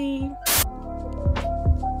 Bye.